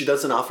 Well, if she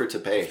doesn't offer to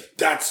pay.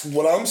 That's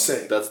what I'm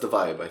saying. That's the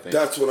vibe, I think.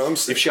 That's what I'm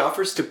saying. If she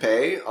offers to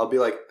pay, I'll be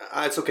like,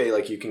 it's okay.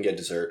 Like, you can get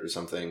dessert or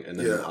something. And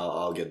then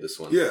I'll get this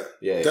one. Yeah.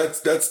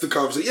 That's the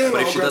conversation. Yeah,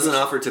 but if she doesn't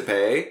offer to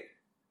pay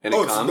and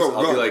it comes,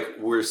 I'll be like,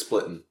 we're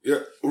splitting.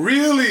 Yeah.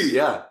 Really?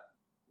 Yeah.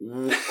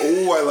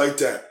 Oh, I like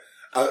that.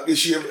 Are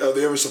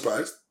they ever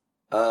surprised?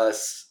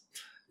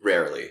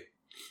 Rarely.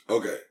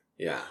 Okay.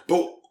 Yeah.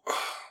 But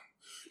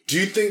do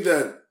you think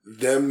that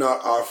them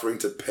not offering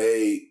to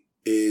pay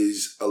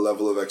is a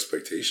level of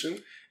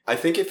expectation? I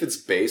think if it's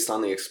based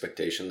on the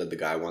expectation that the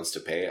guy wants to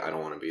pay, I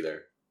don't want to be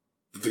there.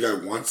 The guy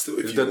wants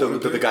to?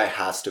 The guy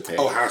has to pay.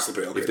 Oh, has to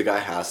pay. Okay. If the guy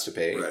has to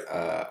pay, right.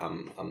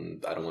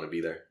 I don't want to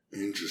be there.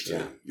 Interesting.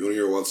 Yeah. You want to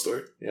hear a wild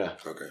story? Yeah.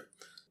 Okay.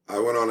 I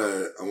went on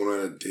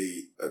a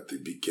date at the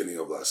beginning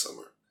of last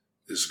summer.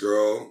 This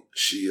girl,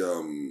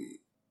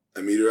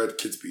 I meet her at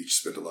Kids Beach.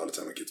 Spent a lot of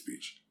time at Kids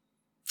Beach.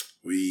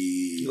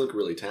 You look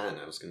really tan,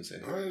 I was going to say.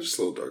 Just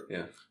a little dark. Yeah.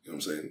 You know what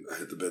I'm saying? I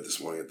hit the bed this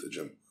morning at the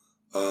gym.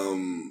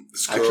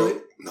 This girl...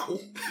 Actually? No. No.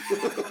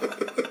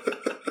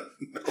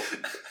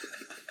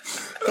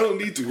 I don't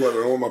need to. What, I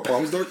don't want my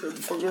palms dark? What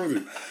the fuck's wrong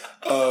with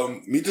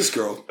you? Meet this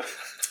girl.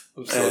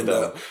 I'm so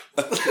dumb.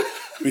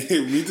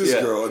 Meet this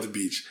girl at the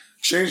beach.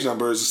 Exchange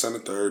numbers, send a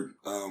third.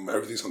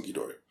 Everything's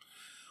hunky-dory.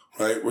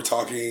 Right? We're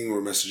talking,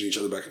 we're messaging each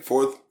other back and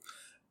forth.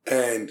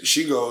 And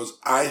she goes,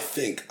 I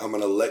think I'm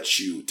going to let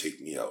you take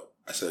me out.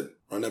 I said,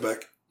 run that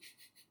back.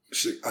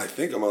 She's like, I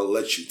think I'm going to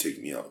let you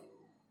take me out.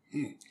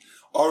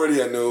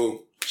 Already I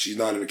knew she's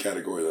not in the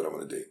category that I'm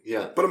going to date.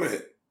 Yeah. But I'm going to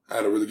hit. I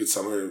had a really good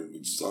summer.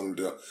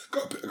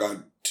 I got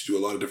to do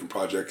a lot of different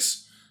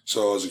projects.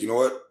 So I was like, you know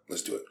what?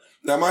 Let's do it.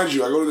 Now, mind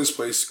you, I go to this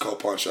place called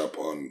Pawn Shop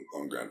on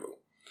Granville.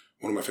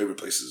 One of my favorite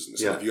places.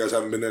 If you guys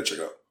haven't been there, check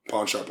it out.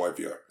 Pawn Shop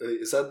YPR.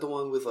 Is that the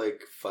one with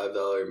like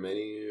 $5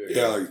 menu?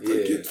 Yeah, like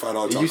 $5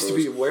 tacos. It used to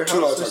be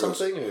Warehouse or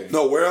something? Or?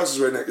 No, Warehouse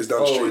is right next. It's down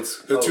the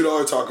street. They're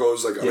 $2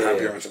 tacos, like on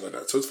happy hour and stuff like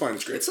that. So it's fine.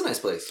 It's great. It's a nice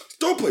place.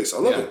 Dope place. I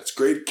love it. It's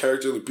great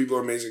character. The people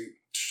are amazing.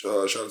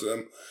 Shout out to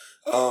them.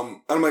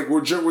 And I'm like,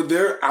 we're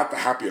there at the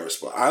happy hour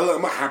spot.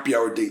 I'm a happy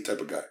hour date type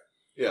of guy.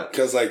 Yeah.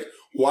 Because like,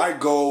 why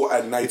go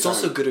at night? It's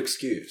also a good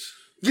excuse.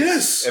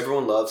 Yes.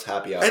 Everyone loves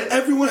happy hour. And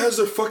everyone has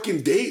their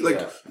fucking date.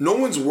 Like, no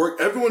one's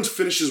everyone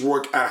finishes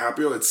work at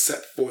happy hour. It's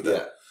set for them.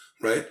 Yeah.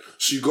 Right?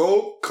 So you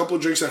go, couple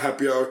of drinks at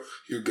happy hour,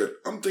 you're good.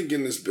 I'm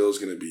thinking this bill's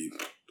going to be,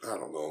 I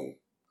don't know,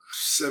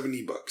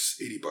 $70,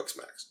 $80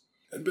 max.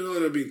 And bill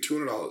ended up being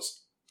 $200.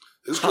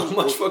 How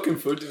much fucking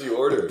food did you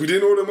order? We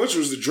didn't order much. It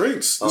was the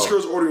drinks. This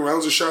girl's ordering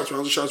rounds of shots.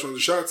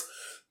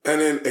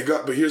 And then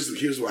but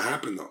here's what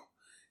happened though,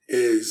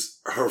 is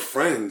her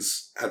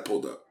friends had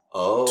pulled up.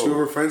 Oh. 2 of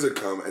her friends had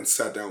come and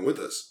sat down with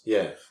us.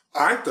 Yeah.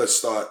 I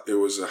just thought it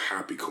was a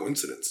happy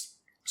coincidence.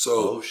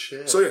 So, oh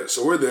shit. So yeah,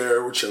 so we're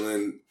there, we're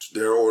chilling.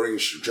 They're ordering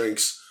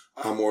drinks.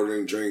 I'm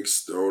ordering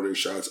drinks. They're ordering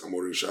shots. I'm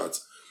ordering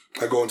shots.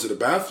 I go into the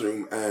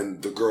bathroom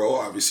and the girl,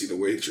 obviously the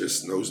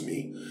waitress, knows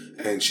me.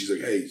 And she's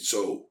like, hey,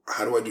 so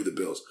how do I do the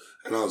bills?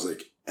 And I was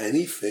like,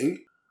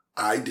 anything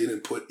I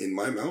didn't put in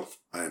my mouth,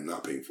 I am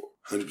not paying for.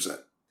 100%.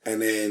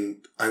 And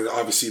then,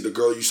 obviously the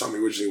girl you saw me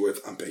originally with,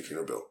 I'm paying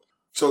her bill.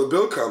 So the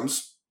bill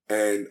comes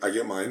and I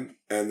get mine.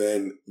 And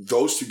then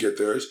those 2 get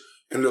theirs.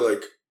 And they're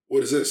like,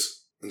 what is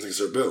this? And it's like, it's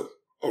their bill.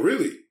 Oh,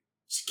 really?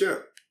 It's like,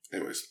 yeah.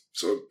 Anyways,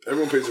 so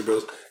everyone pays their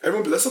bills.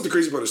 That's not the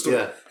crazy part of the story.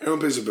 Yeah. Everyone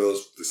pays their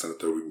bills. They send it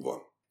through, we move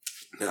on.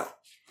 Now,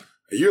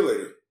 a year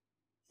later,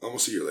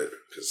 almost a year later,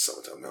 because it's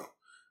summertime now,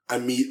 I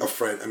make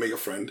a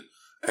friend,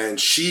 and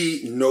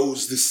she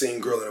knows this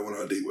same girl that I went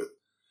on a date with,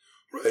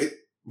 right?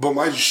 But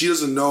mind you, she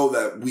doesn't know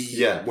that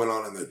we went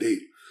on that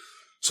date.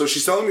 So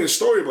she's telling me a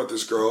story about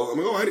this girl. I'm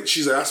like, oh,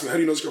 she's asking me, how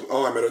do you know this girl?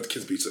 Oh, I met her at the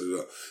kids' pizza.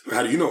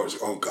 How do you know her? I was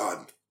like, oh,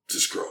 God,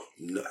 this girl,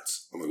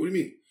 nuts. I'm like, what do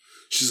you mean?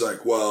 She's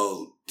like,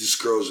 well, this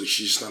girl's like,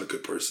 she's just not a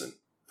good person.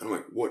 And I'm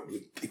like, what?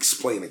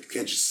 Explain. Like, you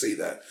can't just say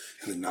that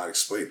and then not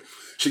explain.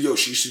 She goes,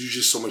 she used to do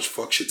just so much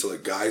fuck shit to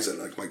like guys and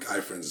like my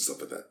guy friends and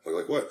stuff like that.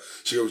 Like what?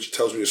 She goes, she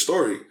tells me a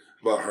story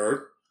about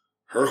her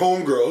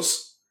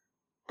homegirls,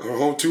 2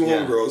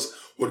 homegirls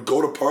would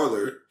go to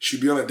Parlor.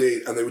 She'd be on a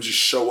date and they would just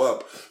show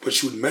up, but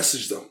she would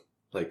message them.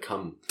 Like,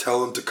 come.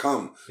 Tell them to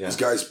come. Yeah. This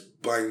guy's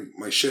buying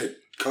my shit.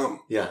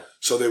 Come. Yeah.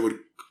 So they would,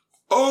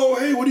 oh,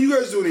 hey, what are you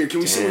guys doing here? Can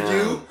we sit with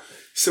you?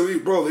 So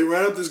they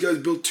ran up this guy's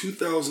bill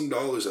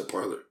 $2,000 at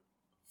Parlor.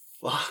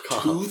 Fuck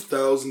off.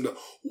 $2,000.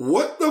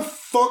 What the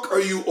fuck are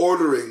you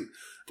ordering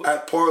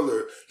at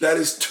Parlor that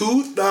is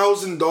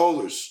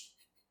 $2,000?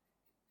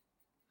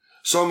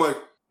 So I'm like,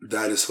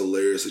 that is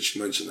hilarious that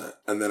you mentioned that.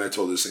 And then I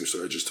told her the same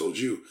story I just told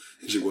you.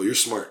 And she's like, well, you're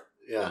smart.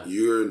 Yeah.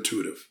 You're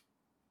intuitive.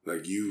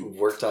 Like you. It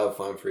worked out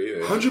fine for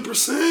you.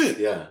 100%.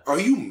 Yeah. Are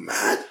you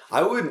mad?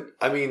 I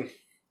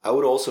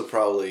would also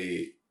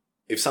probably,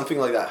 if something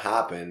like that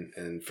happened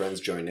and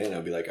friends joined in,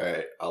 I'd be like, all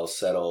right, I'll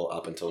settle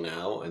up until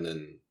now and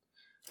then.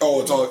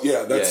 Oh, it's all,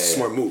 that's a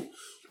smart move.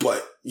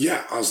 But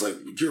yeah, I was like,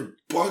 you're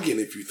bugging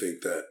if you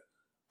think that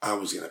I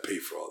was going to pay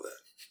for all that.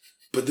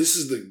 But this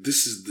is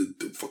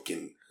the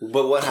fucking.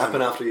 But what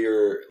happened after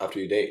your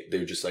date? They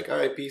were just like, all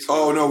right, peace.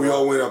 Oh no, we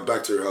all went up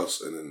back to her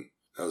house and then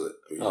that was it.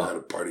 We had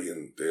a party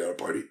and they had a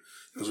party.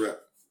 That was a wrap.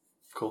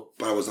 Cool.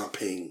 But I was not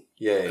paying.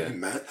 Yeah. Are you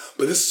mad?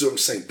 But this is what I'm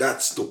saying.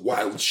 That's the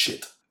wild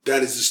shit.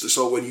 That is just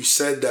so when you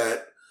said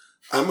that,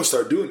 I'm gonna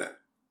start doing that.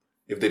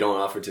 If they don't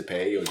offer to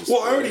pay, you'll just.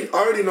 Well, I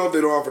already know if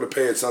they don't offer to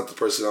pay, it's not the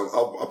person.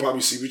 I'll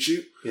probably see with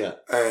you. Yeah.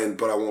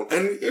 But I won't.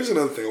 And here's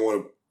another thing I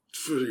want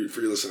to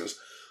for your listeners.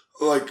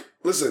 Like,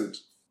 listen,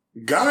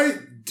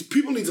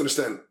 people need to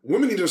understand.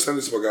 Women need to understand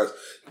this about guys.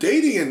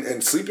 Dating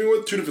and sleeping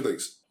with, 2 different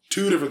things.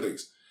 2 different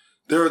things.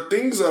 There are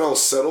things that I'll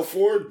settle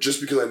for just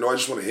because I know I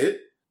just want to hit,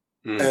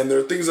 and there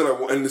are things that I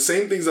want, and the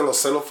same things that I'll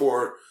settle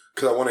for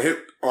because I want to hit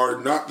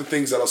are not the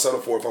things that I'll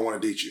settle for if I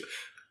want to date you.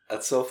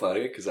 That's so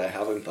funny because I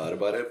haven't thought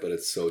about it, but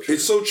it's so true.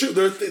 It's so true.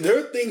 There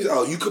are things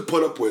you could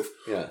put up with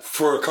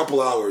for a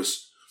couple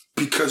hours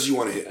because you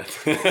want to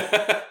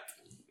hit.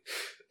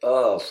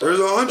 Oh, there's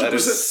 100%. That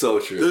is so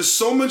true. There's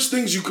so much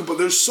things you could put.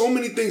 There's so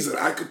many things that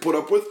I could put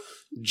up with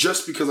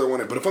just because I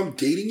want it. But if I'm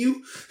dating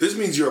you, this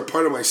means you're a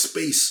part of my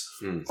space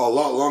a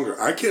lot longer.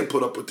 I can't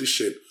put up with this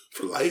shit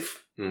for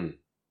life.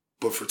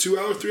 But for 2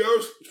 hours, 3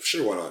 hours,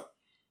 sure, why not?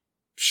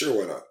 Sure,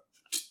 why not?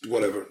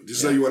 Whatever. This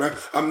is how you want.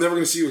 I'm never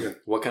going to see you again.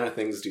 What kind of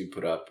things do you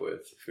put up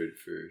with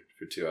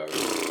for 2 hours?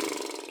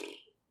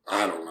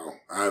 I don't know.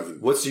 I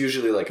haven't. What's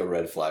usually like a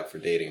red flag for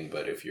dating?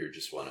 But if you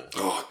just want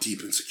to,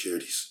 deep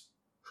insecurities.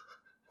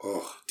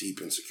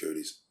 Deep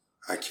insecurities.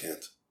 I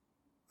can't.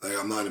 Like,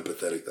 I'm not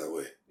empathetic that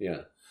way.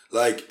 Yeah.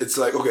 Like, it's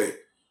like, okay,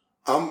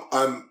 I'm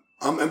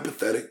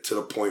empathetic to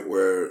the point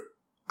where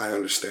I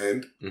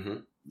understand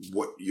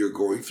what you're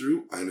going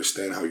through. I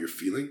understand how you're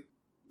feeling,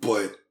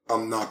 but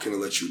I'm not going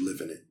to let you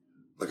live in it.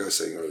 Like I was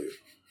saying earlier.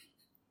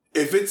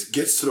 If it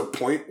gets to the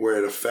point where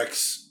it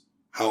affects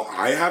how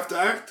I have to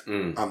act,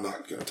 I'm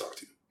not going to talk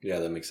to you. Yeah,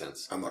 that makes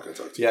sense. I'm not going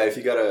to talk to you. Yeah, if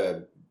you got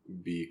to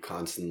be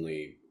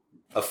constantly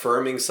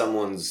affirming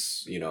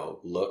someone's,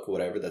 look,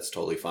 whatever, that's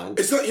totally fine.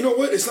 It's not, you know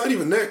what? It's not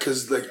even that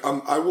because, like,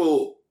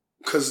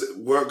 because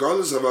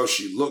regardless of how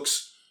she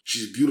looks,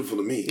 she's beautiful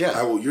to me.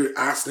 Yeah. You're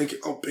ass thinking,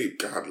 oh, babe,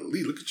 God,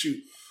 Lee, look at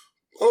you.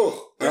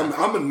 Oh, yeah.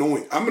 I'm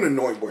annoying. I'm an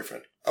annoying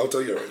boyfriend. I'll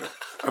tell you right now.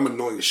 I'm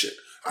annoying as shit.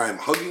 I am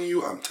hugging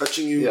you. I'm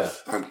touching you. Yeah.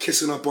 I'm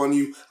kissing up on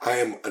you. I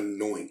am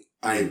annoying.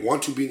 I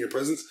want to be in your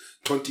presence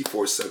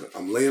 24/7.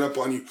 I'm laying up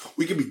on you.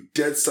 We can be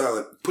dead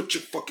silent. Put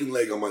your fucking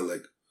leg on my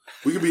leg.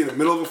 We could be in the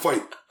middle of a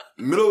fight.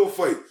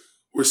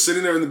 We're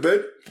sitting there in the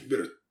bed. You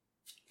better.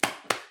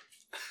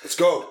 Let's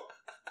go.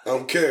 I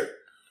don't care.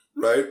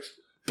 Right?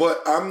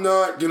 But I'm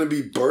not going to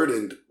be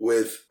burdened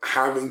with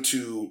having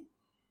to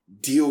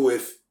deal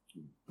with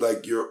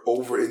like you're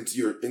over into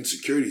your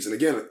insecurities. And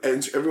again,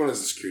 everyone has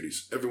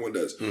insecurities. Everyone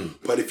does.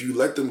 But if you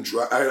let them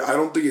drive, I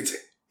don't think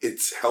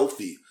it's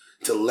healthy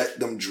to let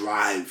them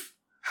drive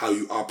how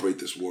you operate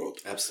this world.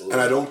 Absolutely.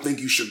 And I don't think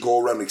you should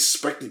go around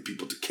expecting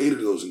people to cater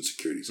to those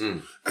insecurities.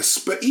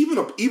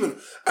 Even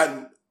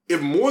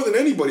if more than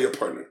anybody a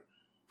partner.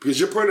 Because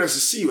your partner has to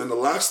see you. And the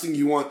last thing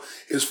you want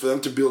is for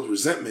them to build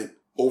resentment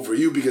over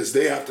you because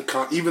they have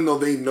to, even though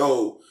they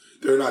know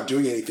they're not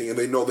doing anything and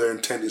they know their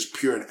intent is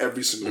pure in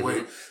every single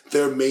way,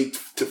 they're made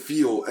to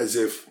feel as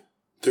if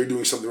they're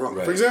doing something wrong.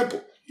 Right. For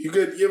example,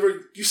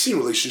 you've seen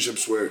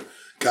relationships where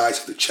guys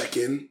have to check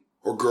in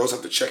or girls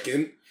have to check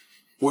in.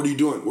 What are you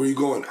doing? Where are you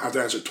going? I have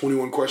to answer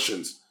 21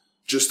 questions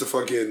just to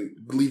fucking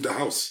leave the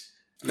house.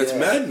 That's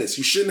madness.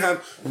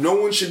 No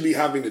one should be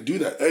having to do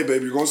that. Hey,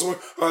 baby, you're going somewhere?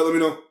 All right, let me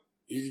know.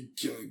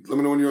 Let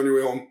me know when you're on your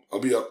way home. I'll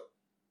be up.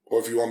 Or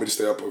if you want me to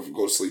stay up or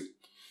go to sleep.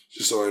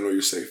 Just so I know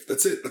you're safe.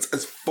 That's it. That's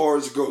as far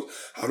as it goes.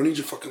 I don't need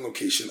your fucking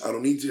location. I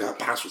don't need to have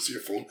passwords to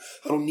your phone.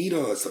 I don't need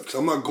all that stuff. Because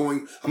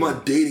I'm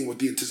not dating with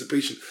the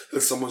anticipation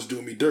that someone's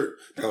doing me dirt.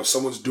 Now, if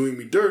someone's doing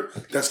me dirt,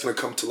 that's going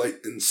to come to light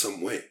in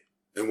some way.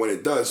 And when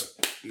it does,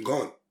 I'm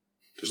gone.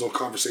 There's no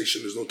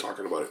conversation. There's no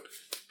talking about it.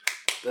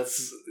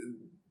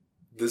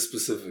 This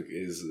specific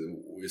is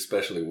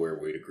especially where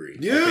we'd agree.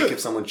 Yeah. I think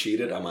if someone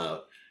cheated, I'm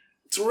out.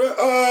 No,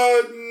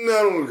 I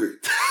don't agree.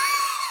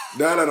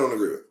 That I don't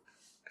agree with.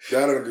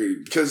 That I don't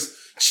agree. Because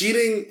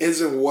cheating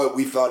isn't what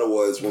we thought it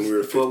was when we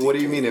were 15. But what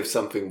do you mean if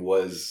something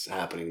was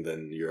happening,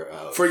 then you're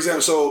out? For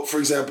example,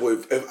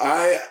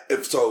 I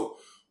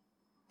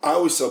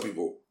always tell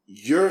people,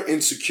 your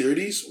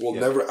insecurities will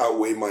never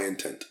outweigh my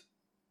intent.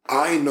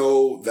 I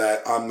know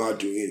that I'm not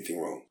doing anything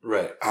wrong.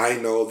 Right. I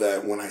know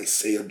that when I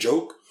say a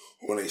joke,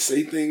 when I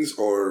say things,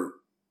 or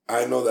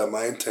I know that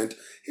my intent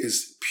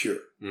is pure.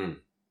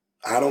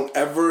 I don't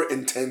ever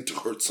intend to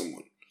hurt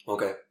someone.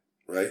 Okay.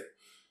 Right?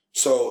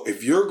 So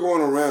if you're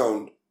going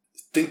around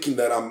thinking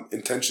that I'm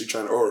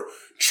intentionally or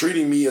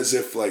treating me as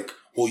if like,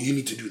 well, you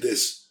need to do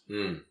this.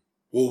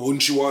 Well,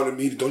 don't you want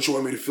me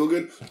to feel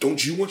good?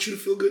 Don't you want you to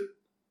feel good?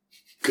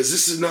 Because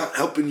this is not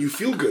helping you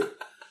feel good.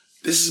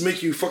 This is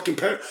making you fucking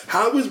paranoid.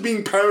 How is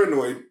being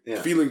paranoid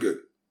feeling good?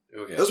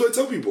 Okay. That's what I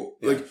tell people.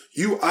 Yeah. Like,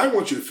 I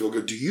want you to feel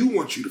good. Do you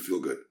want you to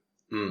feel good?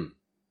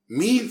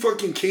 Me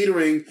fucking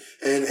catering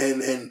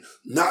and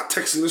not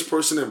texting this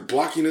person and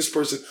blocking this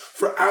person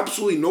for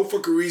absolutely no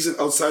fucking reason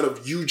outside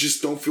of you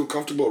just don't feel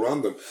comfortable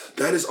around them.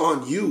 That is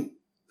on you.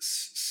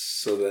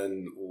 So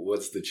then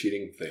what's the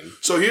cheating thing?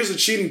 So here's the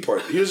cheating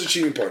part.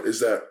 Is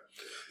that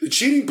the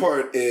cheating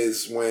part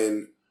is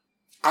when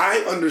I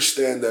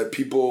understand that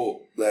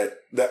people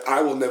that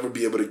I will never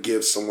be able to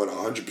give someone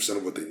 100%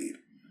 of what they need.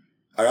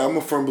 I'm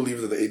a firm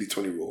believer of the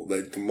 80-20 rule.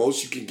 Like, the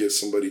most you can give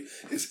somebody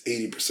is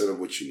 80% of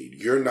what you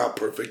need. You're not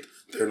perfect.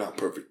 They're not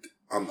perfect.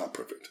 I'm not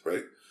perfect,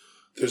 right?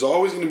 There's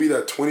always going to be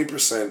that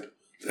 20%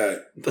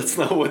 that... That's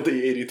not what the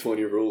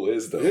 80-20 rule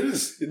is, though. It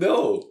is.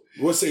 No.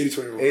 What's the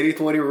 80-20 rule?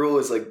 80-20 rule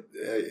is like,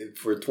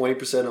 for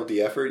 20% of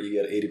the effort, you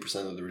get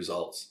 80% of the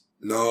results.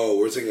 No,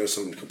 we're thinking of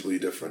something completely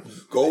different.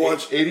 Go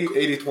watch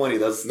 80-20.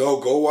 That's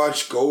go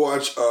watch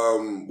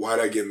Why'd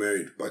I Get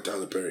Married by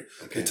Tyler Perry.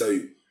 Okay. They tell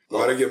you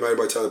Why'd I Get Married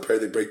by Tyler Perry.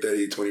 They break that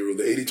 80-20 rule.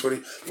 The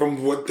 80-20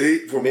 from what they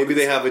maybe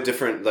they have a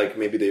different, like,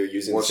 maybe they're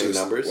using the same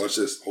numbers. Watch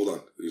this. Hold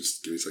on.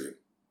 Just give me a second.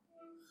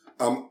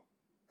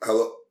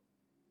 Hello.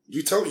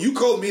 You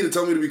called me to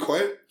tell me to be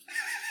quiet?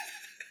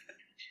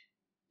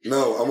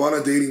 No, I'm on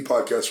a dating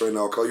podcast right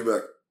now. I'll call you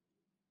back.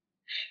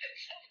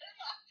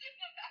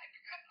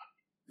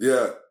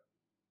 Yeah.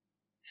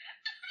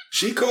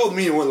 She called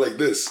me and went like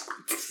this.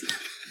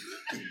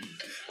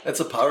 That's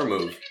a power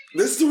move.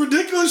 This is the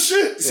ridiculous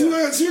shit. See what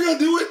I gotta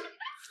do it?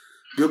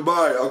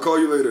 Goodbye. I'll call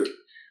you later.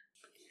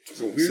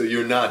 So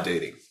you're not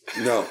dating?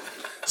 No.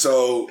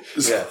 So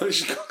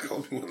she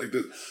called me like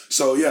this.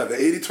 So yeah, the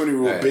 80-20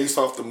 rule based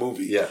off the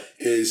movie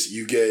is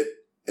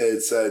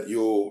it's that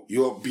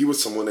you'll be with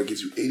someone that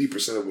gives you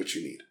 80% of what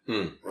you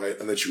need. Right?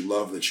 And that you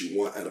love, that you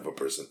want out of a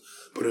person.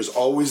 But there's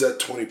always that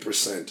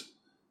 20%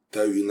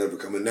 that you never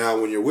come. And now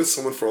when you're with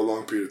someone for a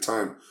long period of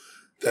time,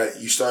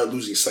 that you start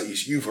losing sight.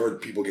 You've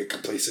heard people get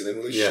complacent in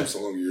relationships the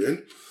longer you're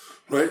in,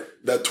 right?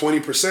 That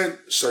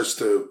 20% starts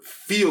to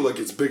feel like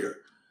it's bigger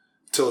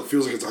till it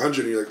feels like it's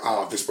 100 and you're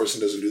like, this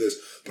person doesn't do this.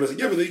 But it's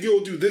like, but they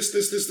go do this,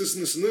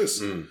 and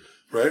this,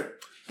 right?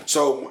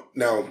 So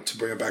now to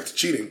bring it back to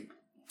cheating,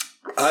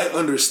 I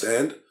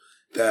understand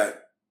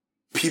that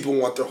people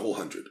want their whole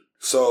 100.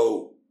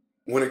 So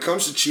when it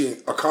comes to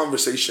cheating, a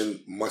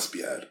conversation must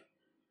be had.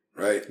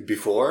 Right?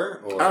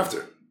 Before? Or?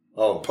 After.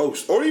 Oh.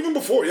 Post. Or even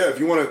before. Yeah, if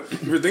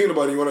you're thinking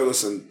about it, you want to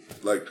listen.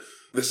 Like,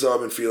 this is how I've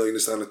been feeling,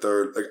 this, that, and the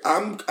third. Like,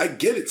 I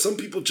get it. Some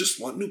people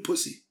just want new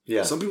pussy.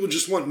 Yeah. Some people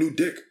just want new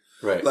dick.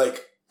 Right.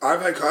 Like, I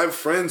have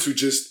friends who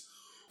just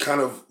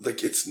kind of,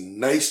 like, it's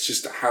nice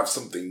just to have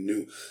something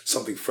new,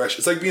 something fresh.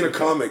 It's like being a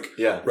comic.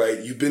 Yeah. Right?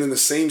 You've been in the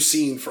same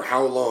scene for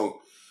how long?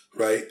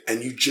 right?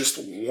 And you just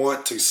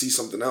want to see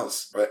something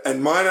else, right?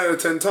 And 9 out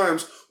of 10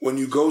 times, when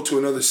you go to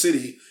another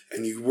city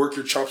and you work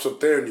your chops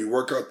up there and you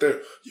work out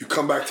there, you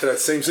come back to that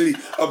same city,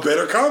 a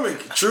better comic.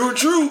 True.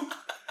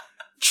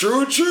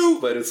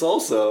 But it's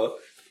also,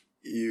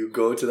 you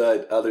go to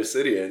that other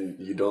city and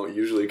you don't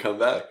usually come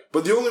back.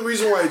 But the only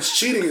reason why it's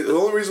cheating, the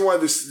only reason why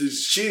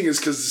this cheating is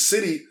because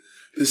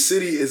the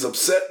city is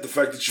upset the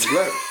fact that you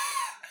left.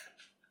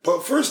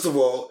 But first of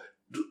all,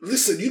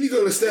 listen, you need to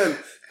understand,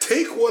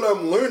 take what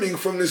I'm learning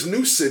from this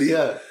new city,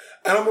 and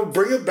I'm going to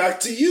bring it back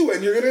to you,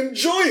 and you're going to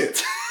enjoy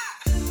it.